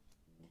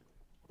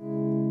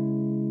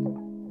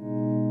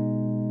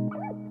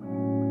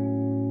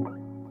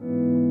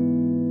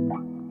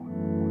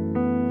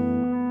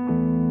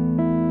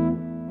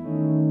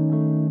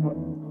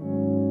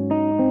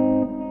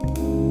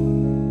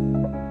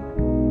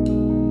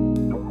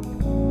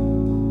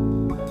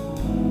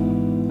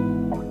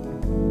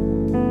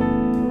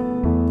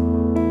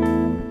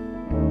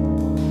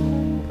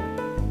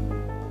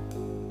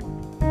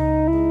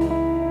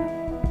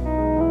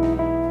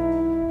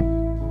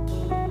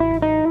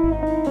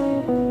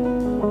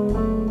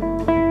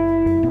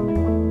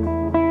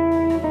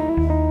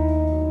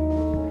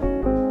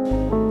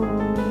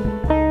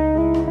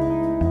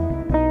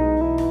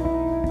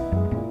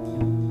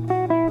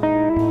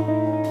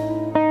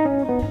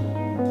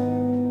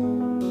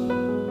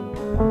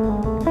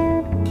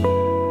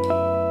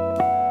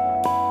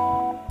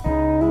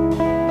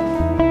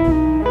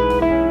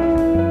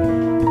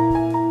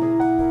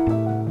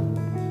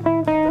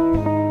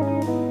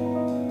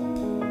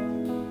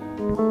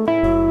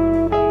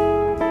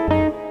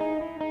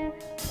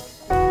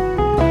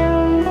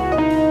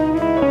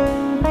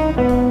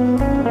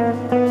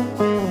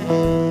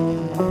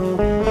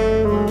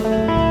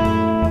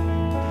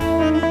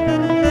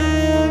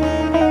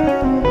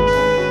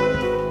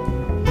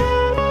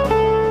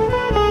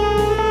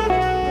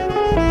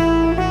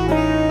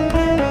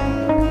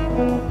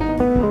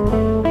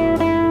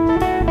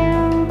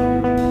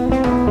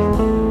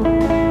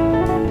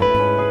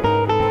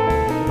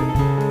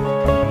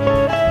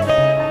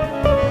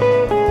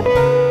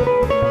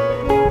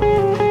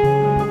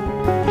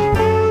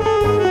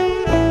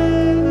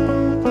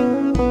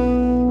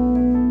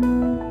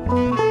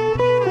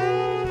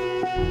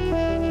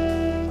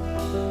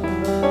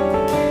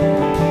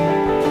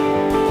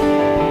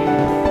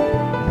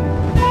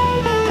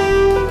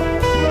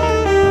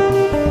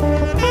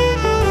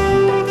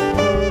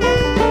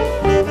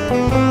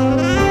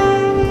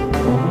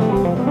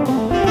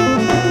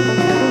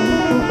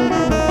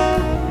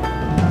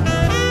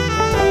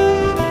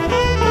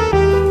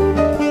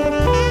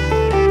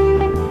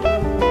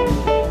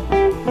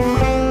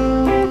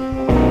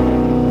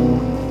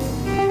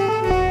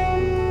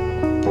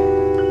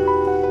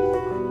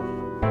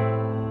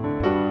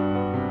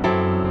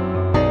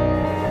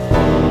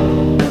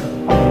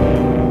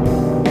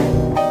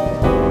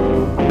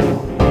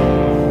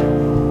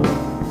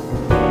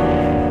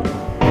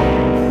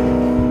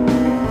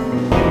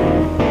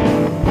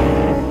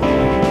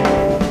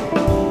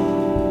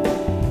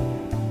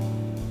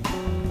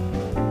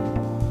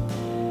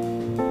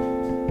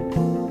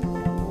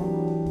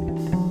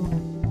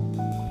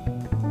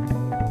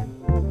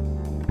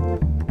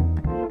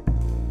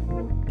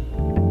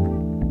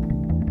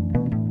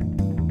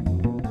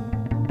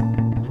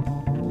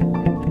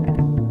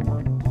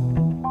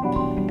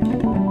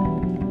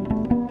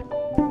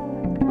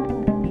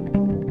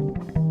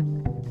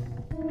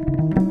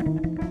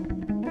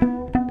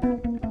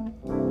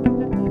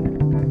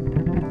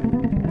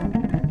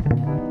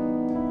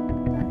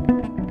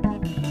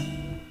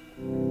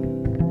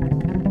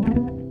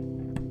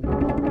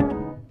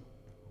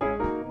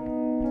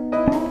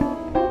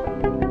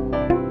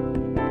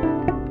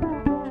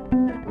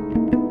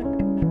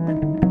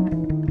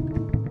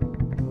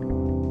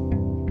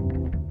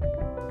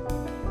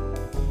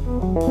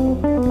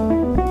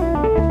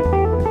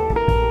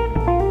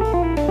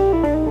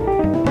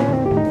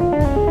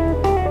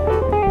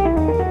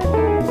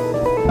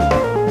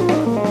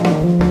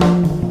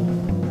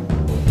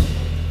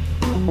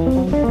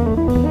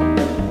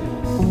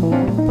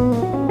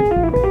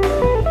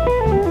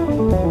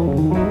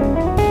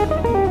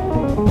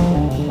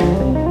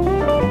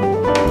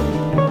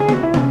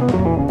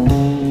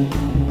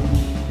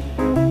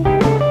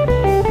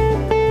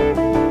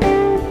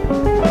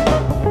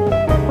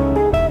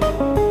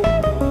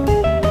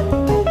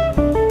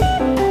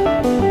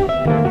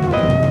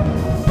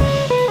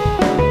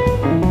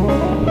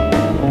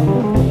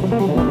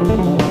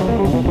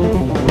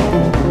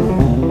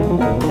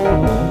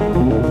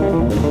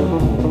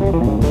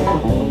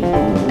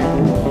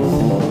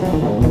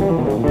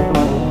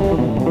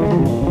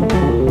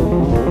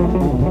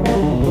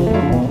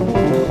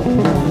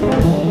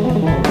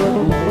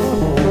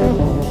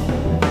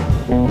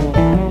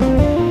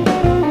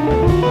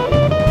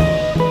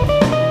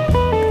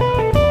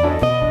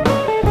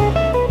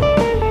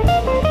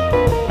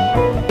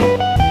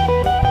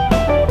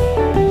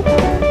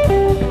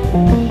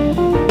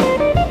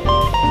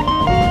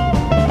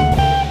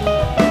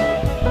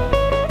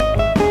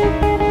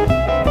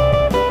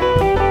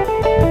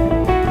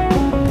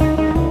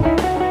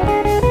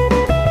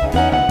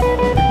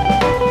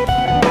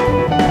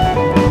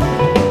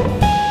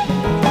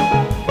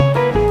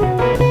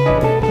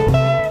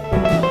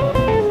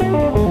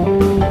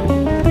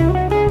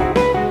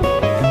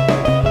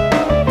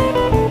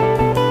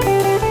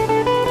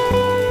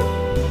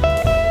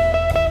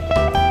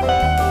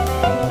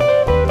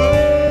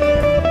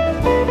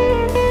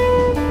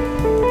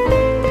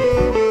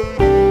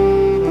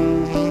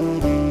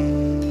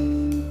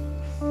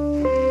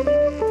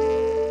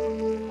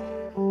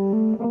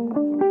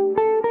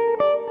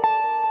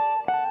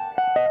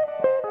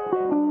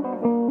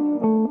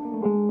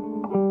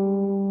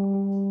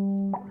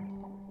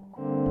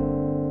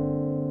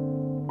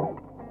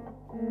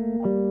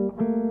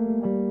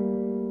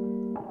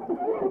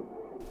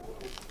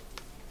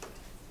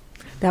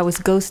 That was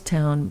Ghost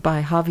Town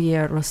by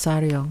Javier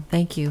Rosario.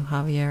 Thank you,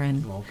 Javier.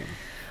 And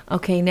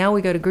okay, now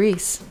we go to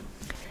Greece.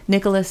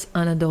 Nicholas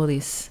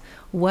Anadolis,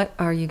 what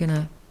are you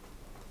gonna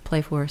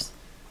play for us?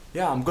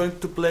 Yeah, I'm going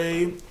to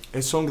play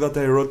a song that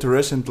I wrote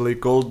recently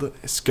called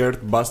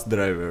 "Scared Bus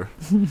Driver."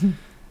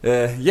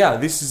 Yeah,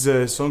 this is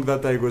a song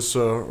that I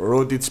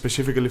wrote it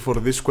specifically for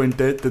this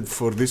quintet and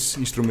for this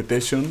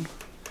instrumentation.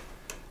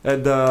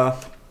 And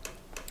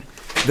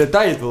the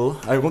title,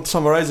 I want to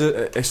summarize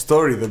a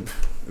story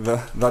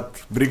that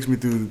brings me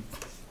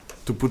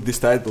to put this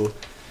title.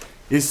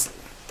 Is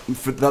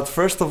that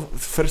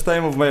first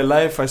time of my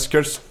life I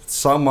scared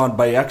someone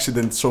by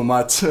accident so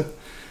much.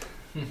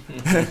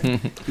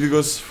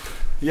 Because,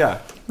 yeah,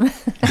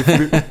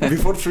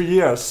 before 3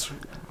 years,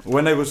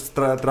 when I was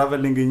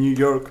traveling in New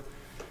York,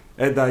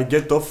 and I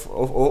get off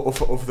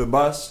of the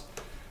bus,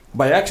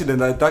 by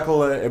accident I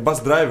tackle a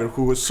bus driver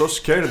who was so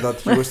scared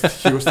that he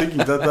was thinking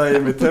that I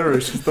am a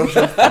terrorist or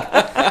something.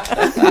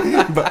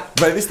 But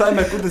by this time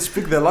I couldn't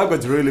speak the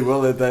language really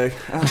well, and I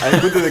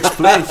couldn't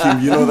explain him.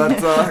 You know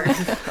that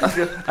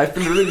I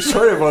feel really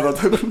sorry about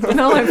that.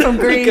 No, I'm from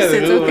Greece.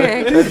 It's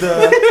okay. And,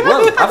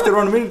 well, after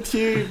 1 minute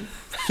he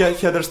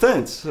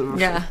understands.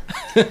 Yeah.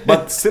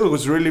 But still, it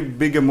was really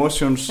big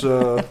emotions,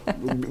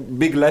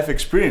 big life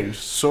experience.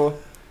 So.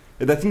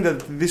 And I think that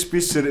this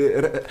piece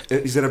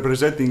is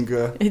representing...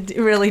 it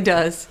really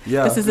does.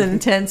 Yeah. This is an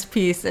intense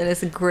piece, and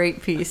it's a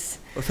great piece.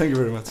 Well, thank you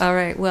very much. All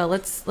right, well,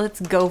 let's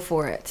go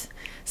for it.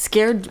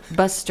 Scared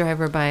Bus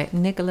Driver by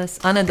Nicholas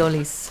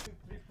Anadolis.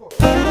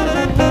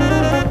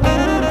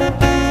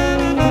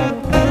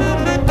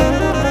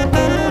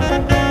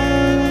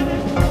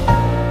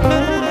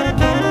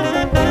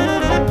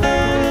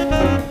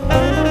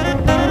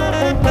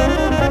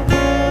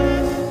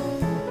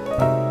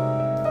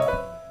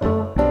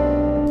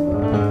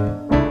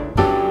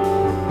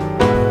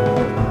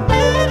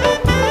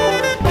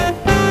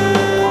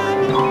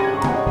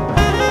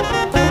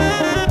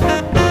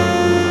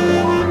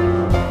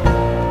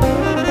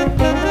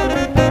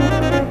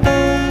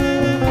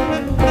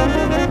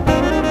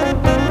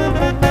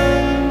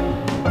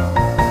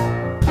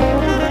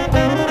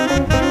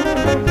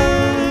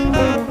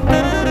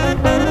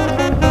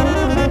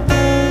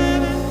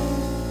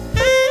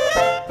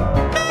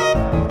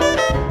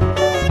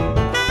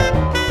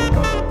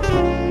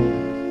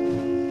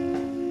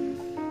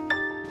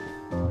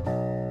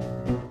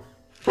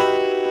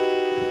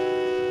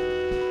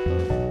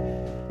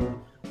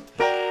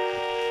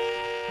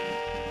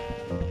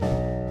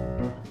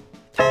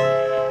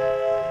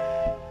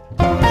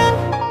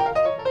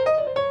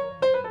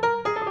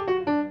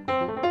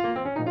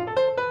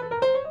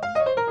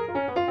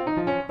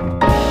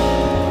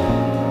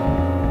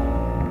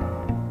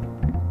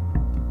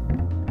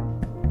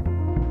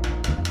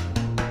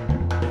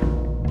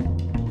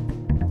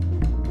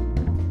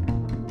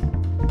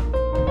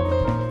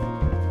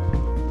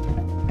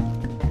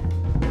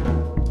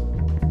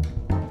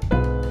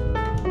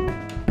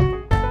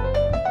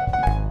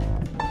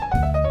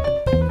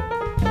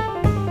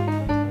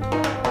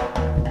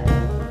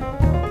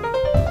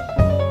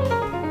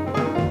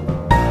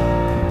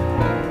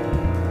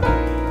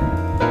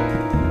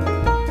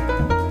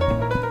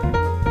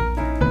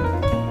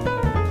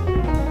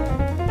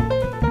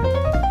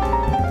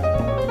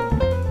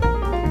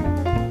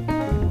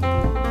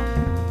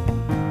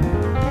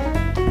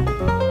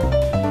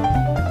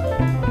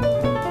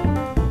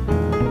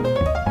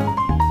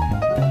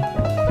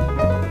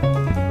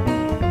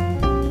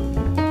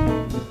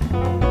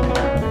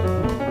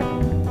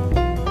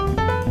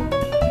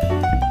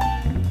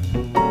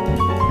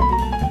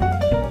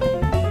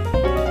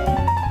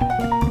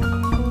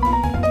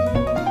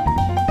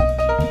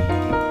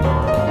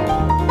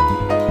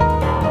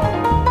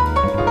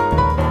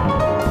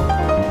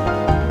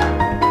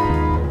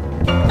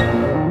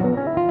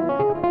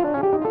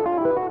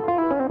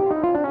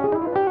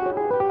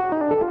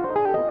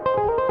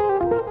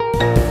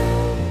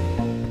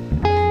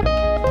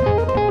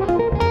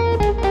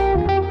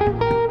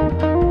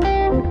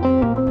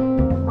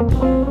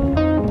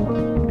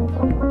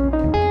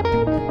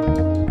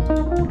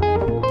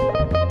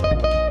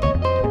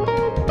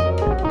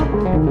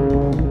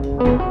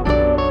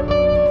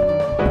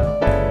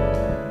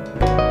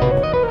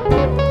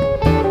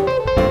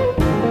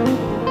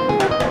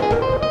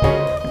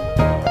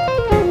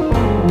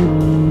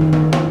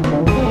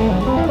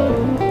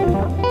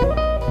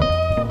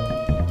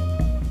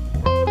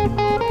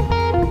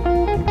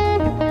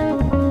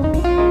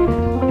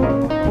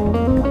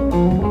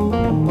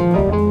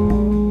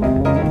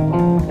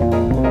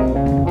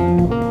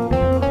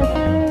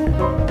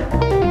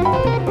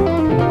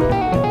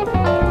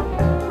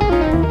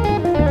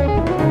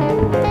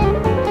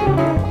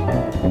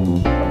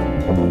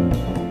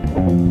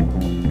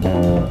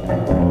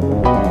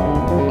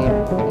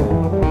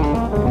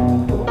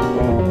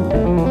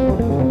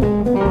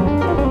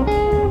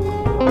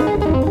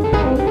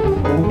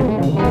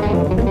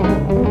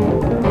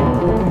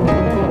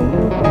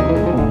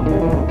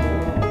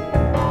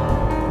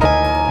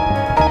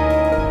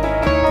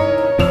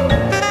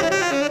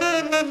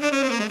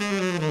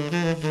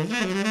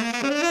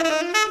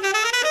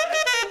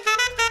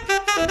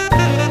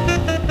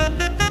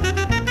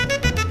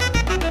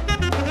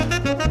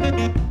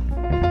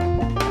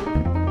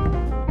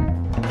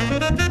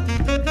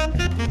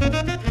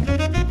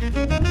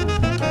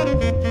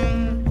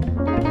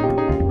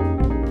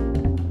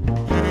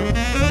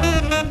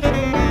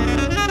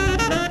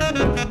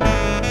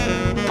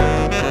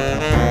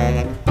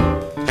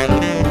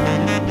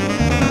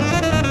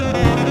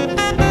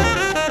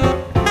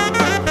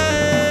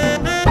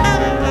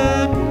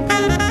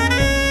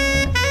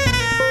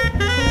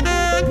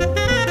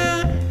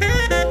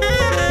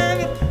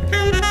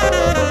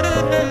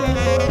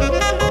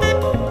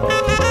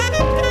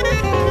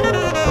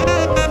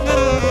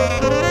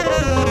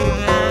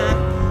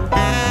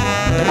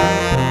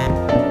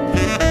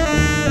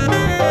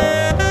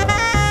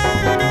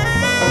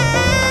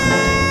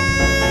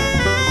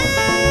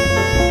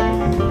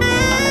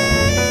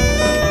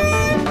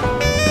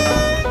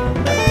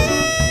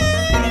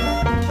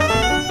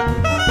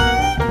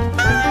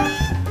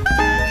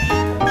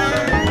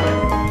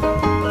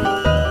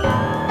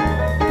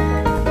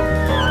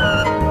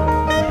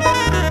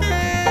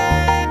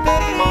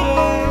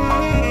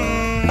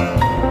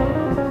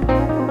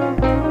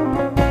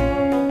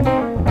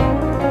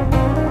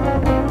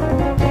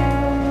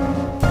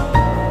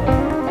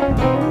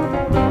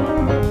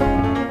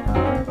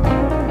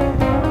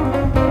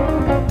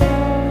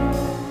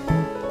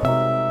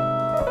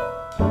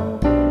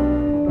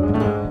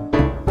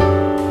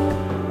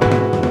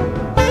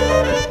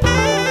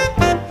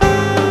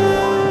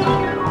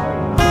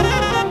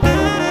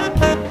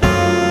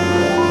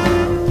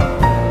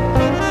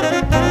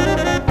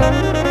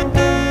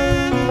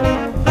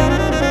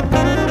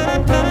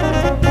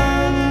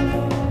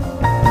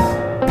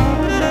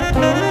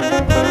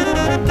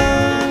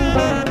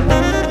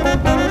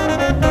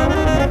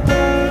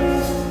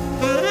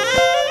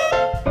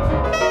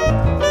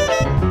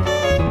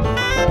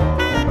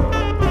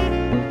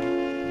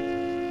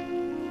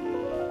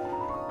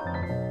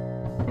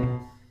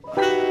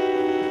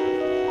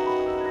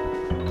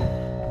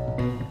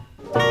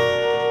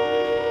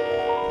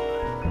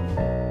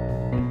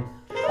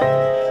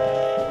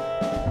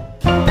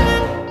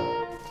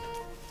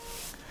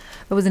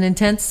 It was an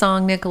intense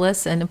song,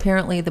 Nicholas, and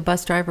apparently the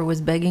bus driver was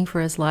begging for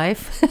his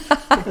life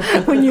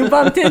when you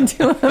bumped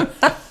into him.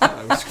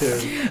 I was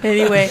scared.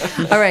 Anyway,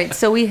 all right.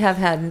 So we have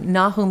had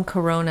Nahum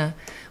Corona,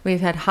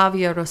 we've had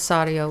Javier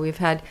Rosario, we've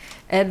had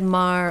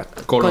Edmar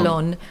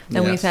Colon,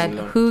 and we've had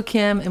Hu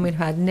Kim, and we've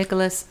had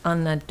Nicholas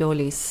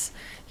Anadolis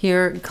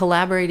here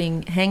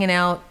collaborating, hanging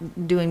out,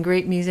 doing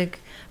great music.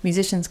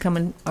 Musicians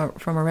coming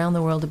from around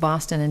the world to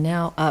Boston and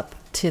now up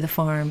to the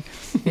farm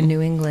in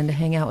New England to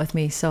hang out with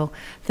me. So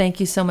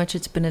thank you so much.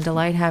 It's been a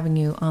delight having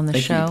you on the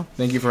show.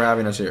 Thank you for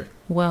having us here.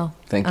 Well,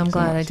 Thank you I'm so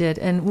glad much. I did.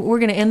 And we're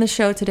going to end the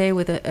show today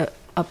with a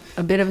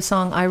bit of a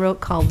song I wrote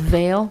called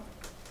Veil.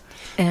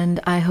 And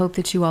I hope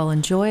that you all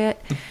enjoy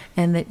it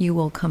and that you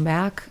will come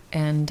back,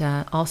 and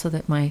also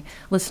that my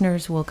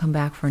listeners will come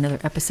back for another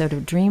episode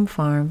of Dream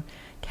Farm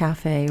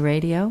Cafe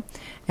Radio.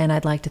 And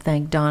I'd like to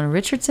thank Don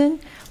Richardson,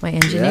 my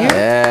engineer,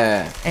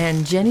 Yeah.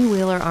 and Jenny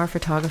Wheeler, our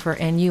photographer,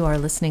 and you, our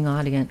listening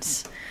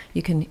audience.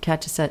 You can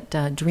catch us at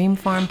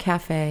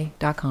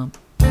dreamfarmcafe.com.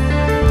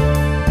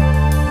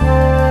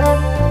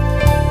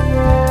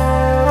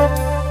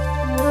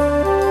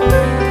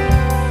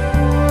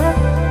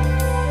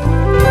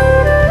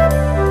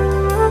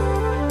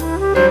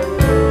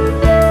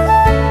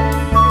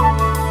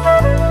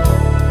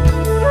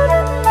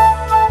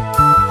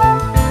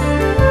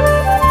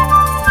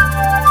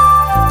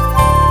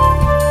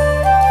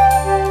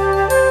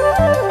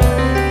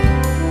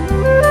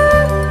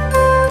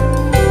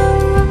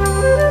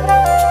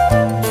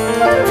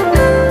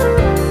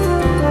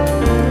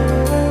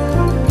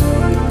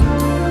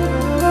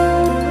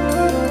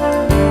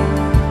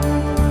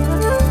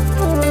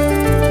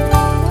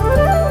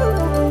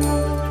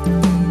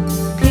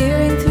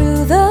 Peering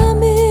through the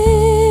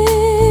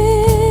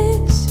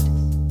mist,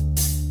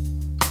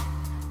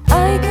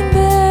 I can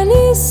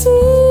barely see.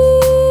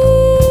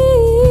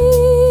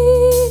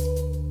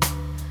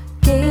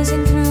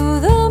 Gazing through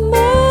the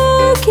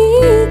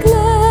murky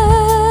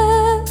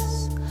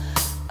glass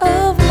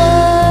of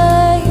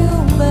my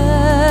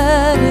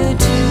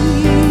humanity,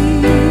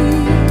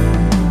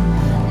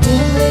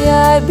 dimly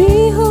I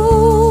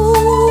behold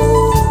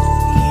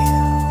you,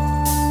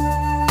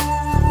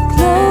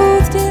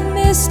 clothed in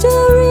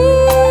mystery,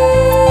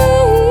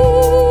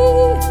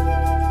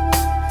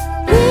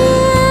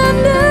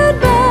 hindered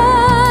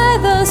by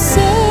the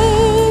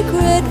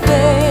sacred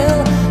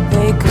veil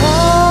they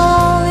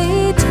call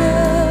eternity.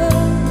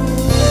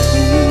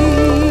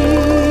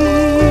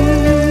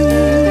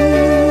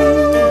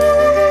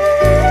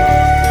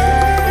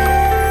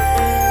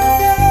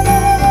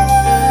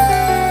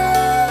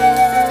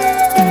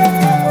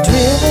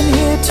 Driven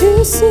here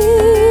to seek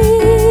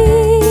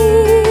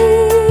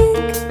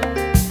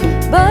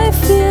by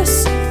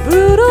fierce,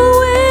 brutal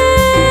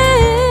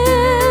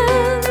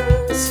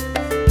winds,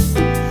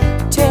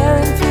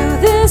 tearing through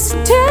this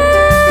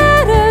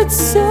tattered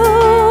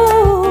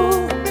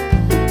soul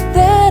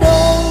that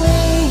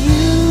only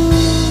you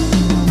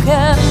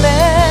can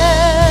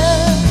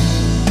mend,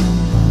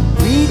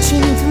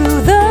 reaching through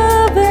the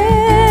veil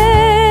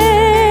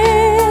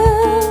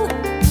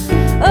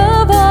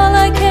of all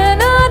I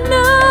cannot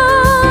know.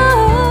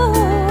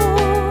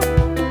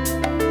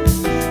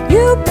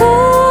 You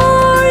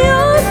pour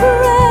your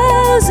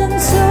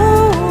presence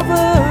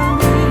over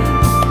me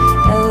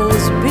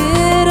as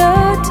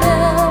bitter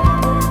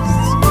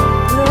tempests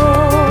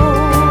blow.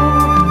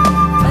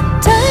 At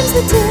times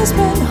the tears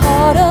burn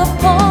hard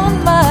upon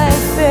my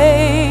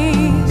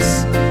face,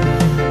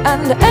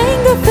 and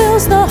anger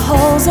fills the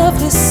halls of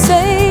this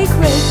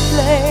sacred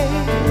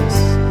place.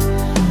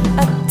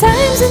 At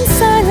times in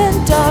silent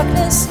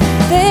darkness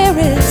there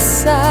is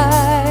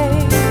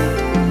sight.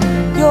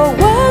 Your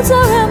words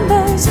are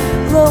embers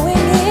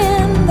glowing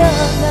in the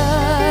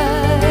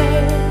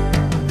night.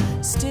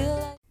 Still,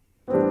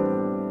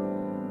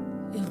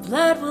 your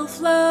blood will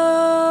flow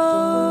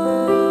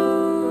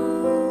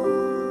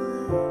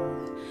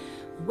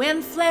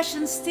when flesh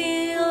and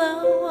steel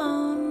are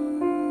one,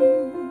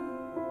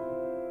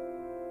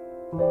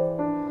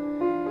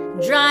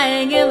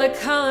 drying in the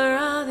color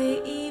of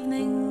the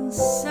evening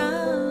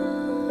sun.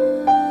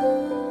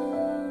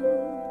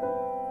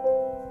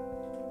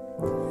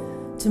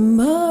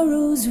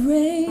 Tomorrow's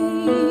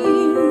rain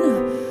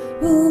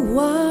will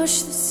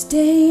wash the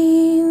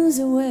stains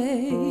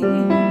away,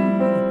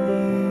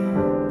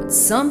 but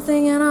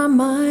something in our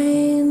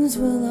minds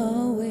will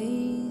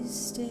always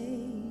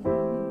stay.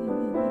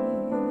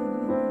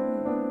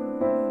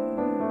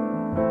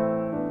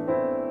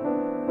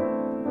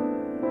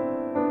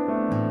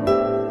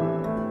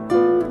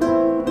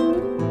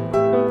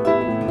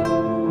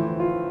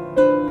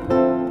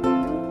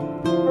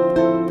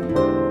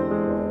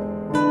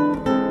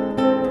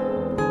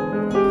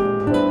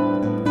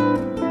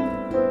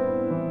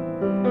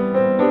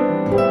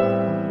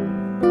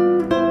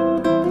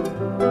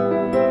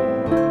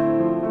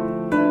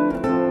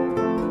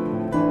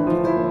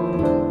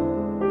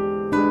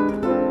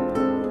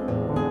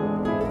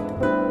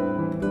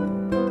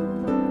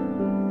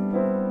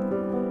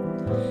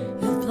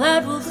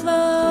 Blood will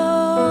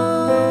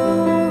flow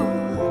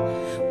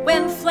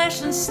when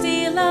flesh and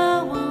steel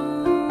are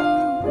one,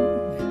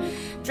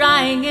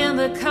 lying in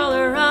the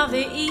color of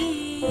the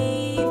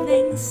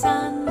evening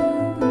sun.